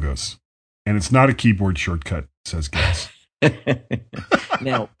 88 Logos, and it's not a keyboard shortcut, says Gaz.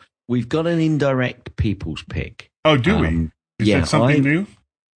 Now, we've got an indirect people's pick. Oh, do we? Is that something new?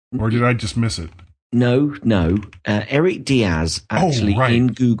 Or did I just miss it? No. Eric Diaz actually in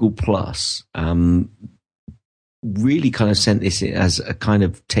Google Plus really kind of sent this as a kind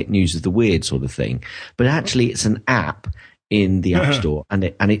of tech news of the weird sort of thing. But actually, it's an app in the App Store, and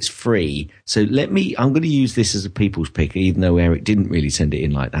it's free. So I'm going to use this as a people's pick, even though Eric didn't really send it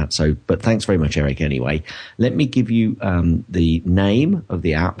in like that. So, but thanks very much, Eric. Anyway, let me give you the name of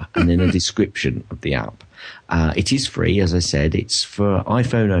the app and then a description of the app. It is free, as I said. It's for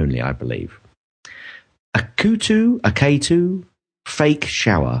iPhone only, I believe. A K2 fake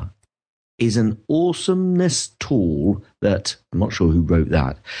shower is an awesomeness tool that, I'm not sure who wrote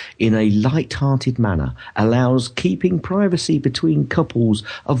that, in a light-hearted manner allows keeping privacy between couples,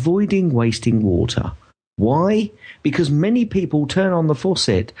 avoiding wasting water. Why? Because many people turn on the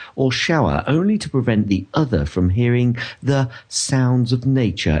faucet or shower only to prevent the other from hearing the sounds of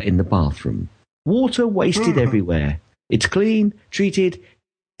nature in the bathroom. Water wasted everywhere. It's clean, treated,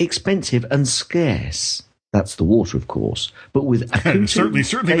 expensive and scarce. That's the water, of course. But with a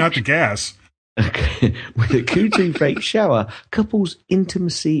certainly not the gas. With a K2 fake shower, couples'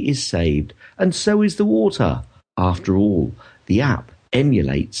 intimacy is saved, and so is the water. After all, the app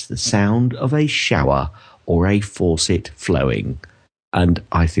emulates the sound of a shower or a faucet flowing, and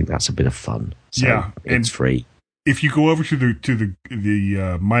I think that's a bit of fun. So yeah, it's free. If you go over to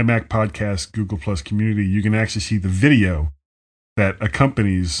the My Mac Podcast Google Plus community, you can actually see the video that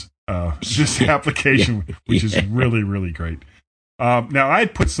accompanies this application, which is really, really great. Now, I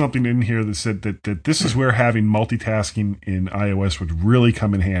had put something in here that said that this is where having multitasking in iOS would really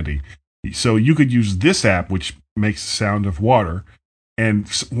come in handy. So you could use this app, which makes the sound of water, and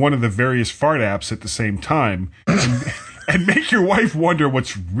one of the various fart apps at the same time, and make your wife wonder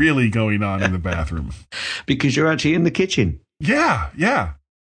what's really going on in the bathroom. Because you're actually in the kitchen. Yeah. Yeah,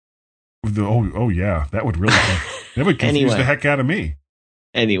 that would really confuse the heck out of me.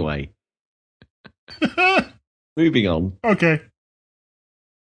 Anyway. Moving on. Okay.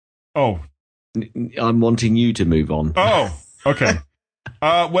 Oh. I'm wanting you to move on. Oh, okay.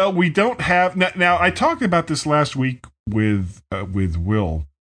 Well, we don't have... Now, I talked about this last week with Will.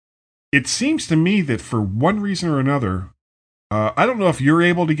 It seems to me that for one reason or another, I don't know if you're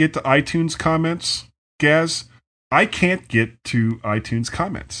able to get to iTunes comments, Gaz. I can't get to iTunes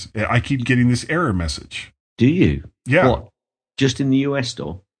comments. I keep getting this error message. Do you? Yeah. What? Just in the US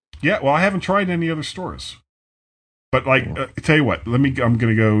store? Yeah, well, I haven't tried any other stores. But, tell you what, I'm going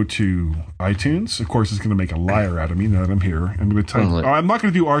to go to iTunes. Of course, it's going to make a liar out of me now that I'm here. I'm going to type. I'm not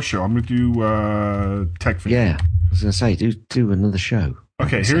going to do our show. I'm going to do TechFan. Yeah, I was going to say, do another show.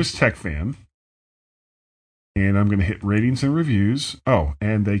 Okay, here's TechFan. And I'm going to hit ratings and reviews. Oh,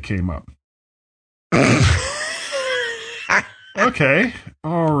 and they came up. Okay,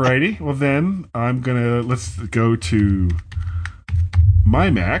 alrighty. Well, then let's go to My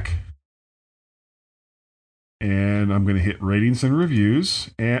Mac. And I'm going to hit ratings and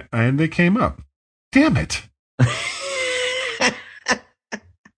reviews, and they came up. Damn it.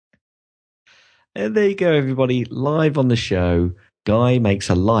 And there you go, everybody. Live on the show, Guy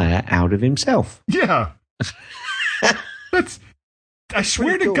makes a liar out of himself. Yeah. I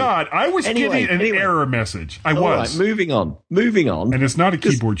swear to God, I was getting an error message. I was. Right, moving on. And it's not a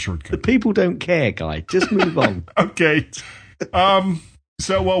keyboard shortcut. The people don't care, Guy. Just move on. Okay.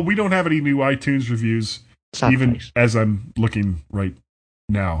 So, we don't have any new iTunes reviews, as I'm looking right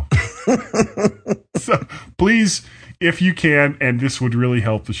now. So, please, if you can, and this would really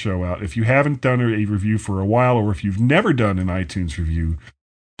help the show out, if you haven't done a review for a while, or if you've never done an iTunes review,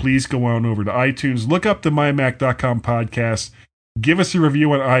 please go on over to iTunes, look up the MyMac.com podcast, give us a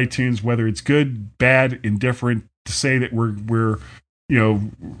review on iTunes, whether it's good, bad, indifferent, to say that we're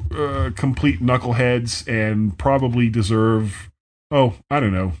complete knuckleheads and probably deserve, I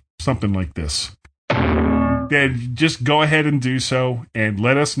don't know, something like this. Then just go ahead and do so, and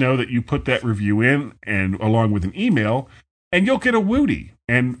let us know that you put that review in, and along with an email, and you'll get a Woody.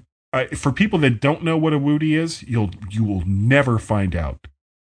 And for people that don't know what a Woody is, you will never find out,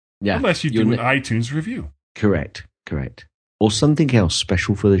 unless you do an iTunes review. Correct. Or something else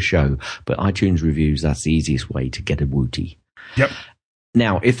special for the show. But iTunes reviews, that's the easiest way to get a Woody. Yep.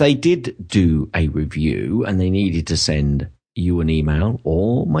 Now, if they did do a review and they needed to send you an email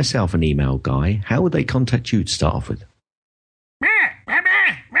or myself an email, Guy, how would they contact you to start off with?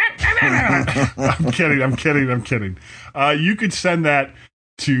 I'm kidding. You could send that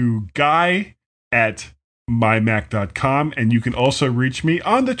to guy@mymac.com, and you can also reach me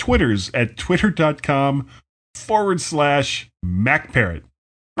on the Twitters at twitter.com/MacParrot.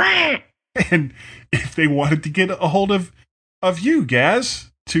 And if they wanted to get a hold of you,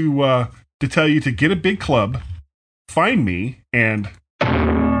 Gaz, to tell you to get a big club, find me, and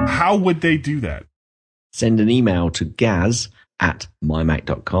how would they do that? Send an email to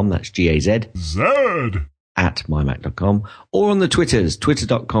gaz@mymac.com. That's GAZ. Zed. At mymac.com. Or on the Twitters,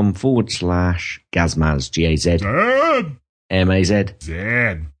 twitter.com/Gazmaz, GAZ. Zed. MAZ.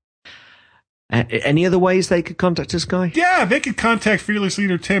 Zed. Any other ways they could contact us, Guy? Yeah, they could contact Fearless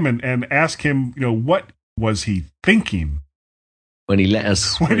Leader Tim and ask him, what was he thinking when he let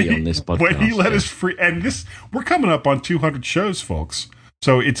us free on this podcast? When he let us free, and we're coming up on 200 shows, folks.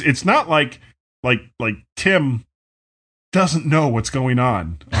 So it's not like Tim doesn't know what's going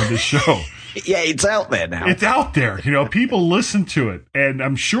on this show. Yeah, it's out there now. It's out there. People listen to it, and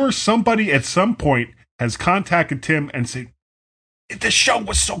I'm sure somebody at some point has contacted Tim and said, the show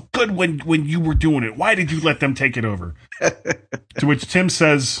was so good when you were doing it. Why did you let them take it over? To which Tim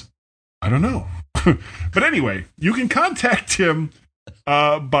says, I don't know. But anyway, you can contact Tim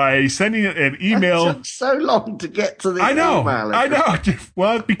by sending an email. It took so long to get to the email. I know.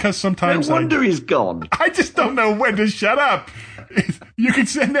 Well, because sometimes no wonder he's gone. I just don't know when to shut up. You can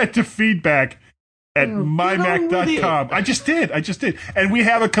send that to feedback at mymac.com. I just did. And we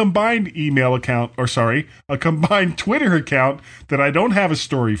have a combined email account, a combined Twitter account that I don't have a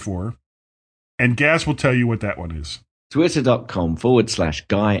story for. And Gaz will tell you what that one is.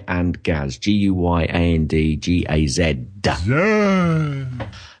 Twitter.com/Guy and Gaz, GUYANDGAZ. Yeah.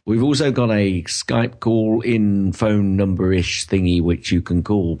 We've also got a Skype call-in phone number-ish thingy, which you can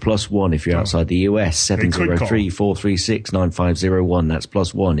call +1 if you're outside the US, 703-436-9501. That's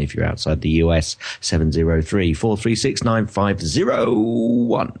 +1 if you're outside the US,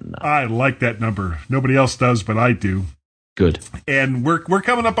 703-436-9501. I like that number. Nobody else does, but I do. Good. And we're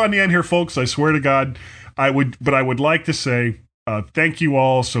coming up on the end here, folks. I swear to God, I would like to say thank you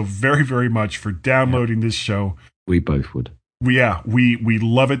all so very, very much for downloading this show. We both would. We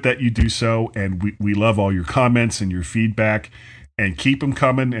love it that you do so, and we love all your comments and your feedback, and keep them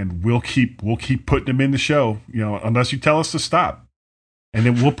coming, and we'll keep putting them in the show, unless you tell us to stop, and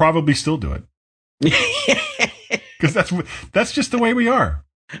then we'll probably still do it, because that's just the way we are.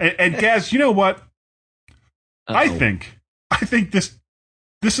 And Gaz, you know what? Uh-oh. I think this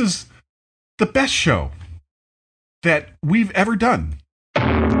is the best show that we've ever done,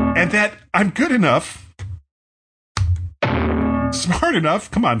 and that I'm good enough. Smart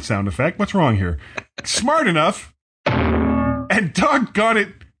enough. Come on, sound effect. What's wrong here? Smart enough. And doggone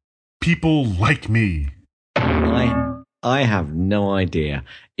it, people like me. I have no idea.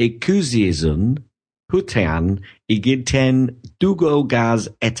 Ikuziizun, Hutean, Igiten, Dugo Gaz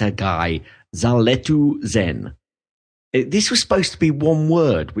Etagai, Zaletu Zen. This was supposed to be one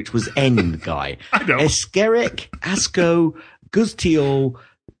word, which was end, Guy. I know. Eskerek, Asko, Guztio,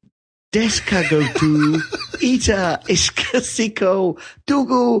 Deskagotu, Ita, Iskasiko,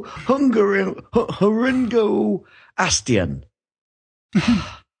 Dugu, Hurungo, Astian.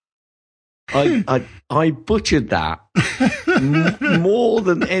 I butchered that more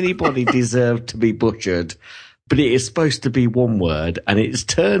than anybody deserved to be butchered, but it is supposed to be one word, and it's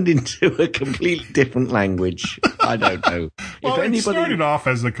turned into a completely different language. I don't know. Well, it started off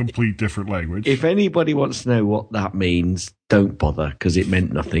as a complete different language. If anybody wants to know what that means, don't bother, because it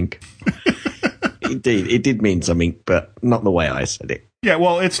meant nothing. It did mean something, but not the way I said it. Yeah,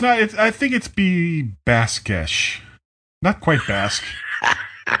 well, it's not. I think it's Basquesh. Not quite Basque.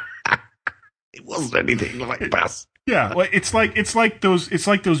 It wasn't anything like Basque. Yeah, well, it's like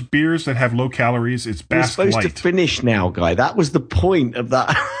those beers that have low calories. It's Basque We're supposed Light. to finish now, Guy. That was the point of that.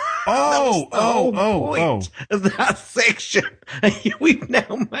 Oh. Of that section. We've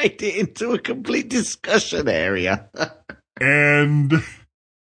now made it into a complete discussion area. And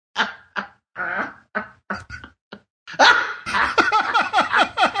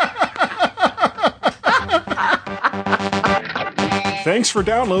thanks for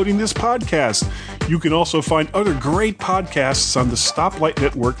downloading this podcast. You can also find other great podcasts on the Stoplight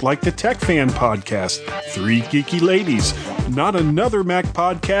Network, like the Tech Fan Podcast, Three Geeky Ladies, Not Another Mac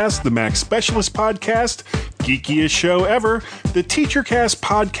Podcast, the Mac Specialist Podcast, Geekiest Show Ever, the TeacherCast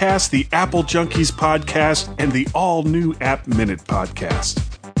Podcast, the Apple Junkies Podcast, and the all-new App Minute Podcast.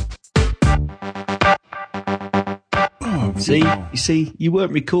 You see, you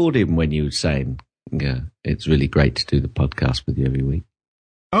weren't recording when you were saying, yeah, it's really great to do the podcast with you every week.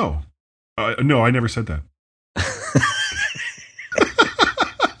 Oh. No, I never said that.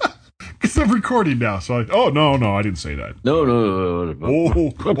 Because I'm recording now, so no, I didn't say that. No.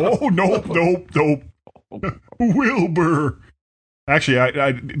 Nope. Wilbur. Actually,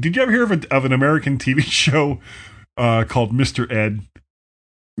 I did you ever hear of an American TV show called Mr. Ed?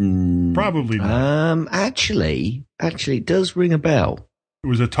 Probably not. Actually, it does ring a bell. It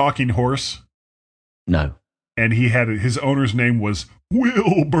was a talking horse. No. And he had his owner's name was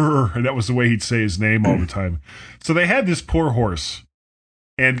Wilbur, and that was the way he'd say his name all the time. So they had this poor horse,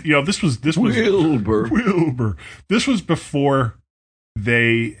 and this was Wilbur. This was before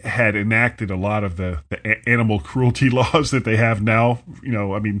they had enacted a lot of the animal cruelty laws that they have now.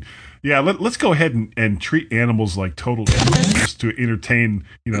 Let's go ahead and treat animals like total animals just to entertain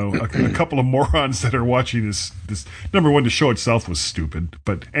a couple of morons that are watching this. Number one, the show itself was stupid,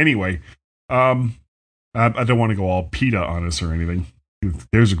 but anyway, I don't want to go all PETA on us or anything.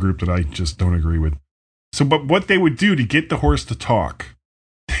 There's a group that I just don't agree with. So, but what they would do to get the horse to talk,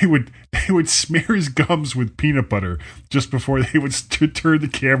 they would smear his gums with peanut butter just before they would turn the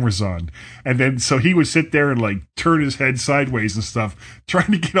cameras on, and then so he would sit there and like turn his head sideways and stuff,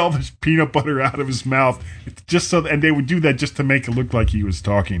 trying to get all this peanut butter out of his mouth, and they would do that just to make it look like he was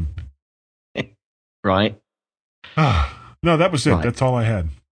talking. Right. No, that was it. Right. That's all I had.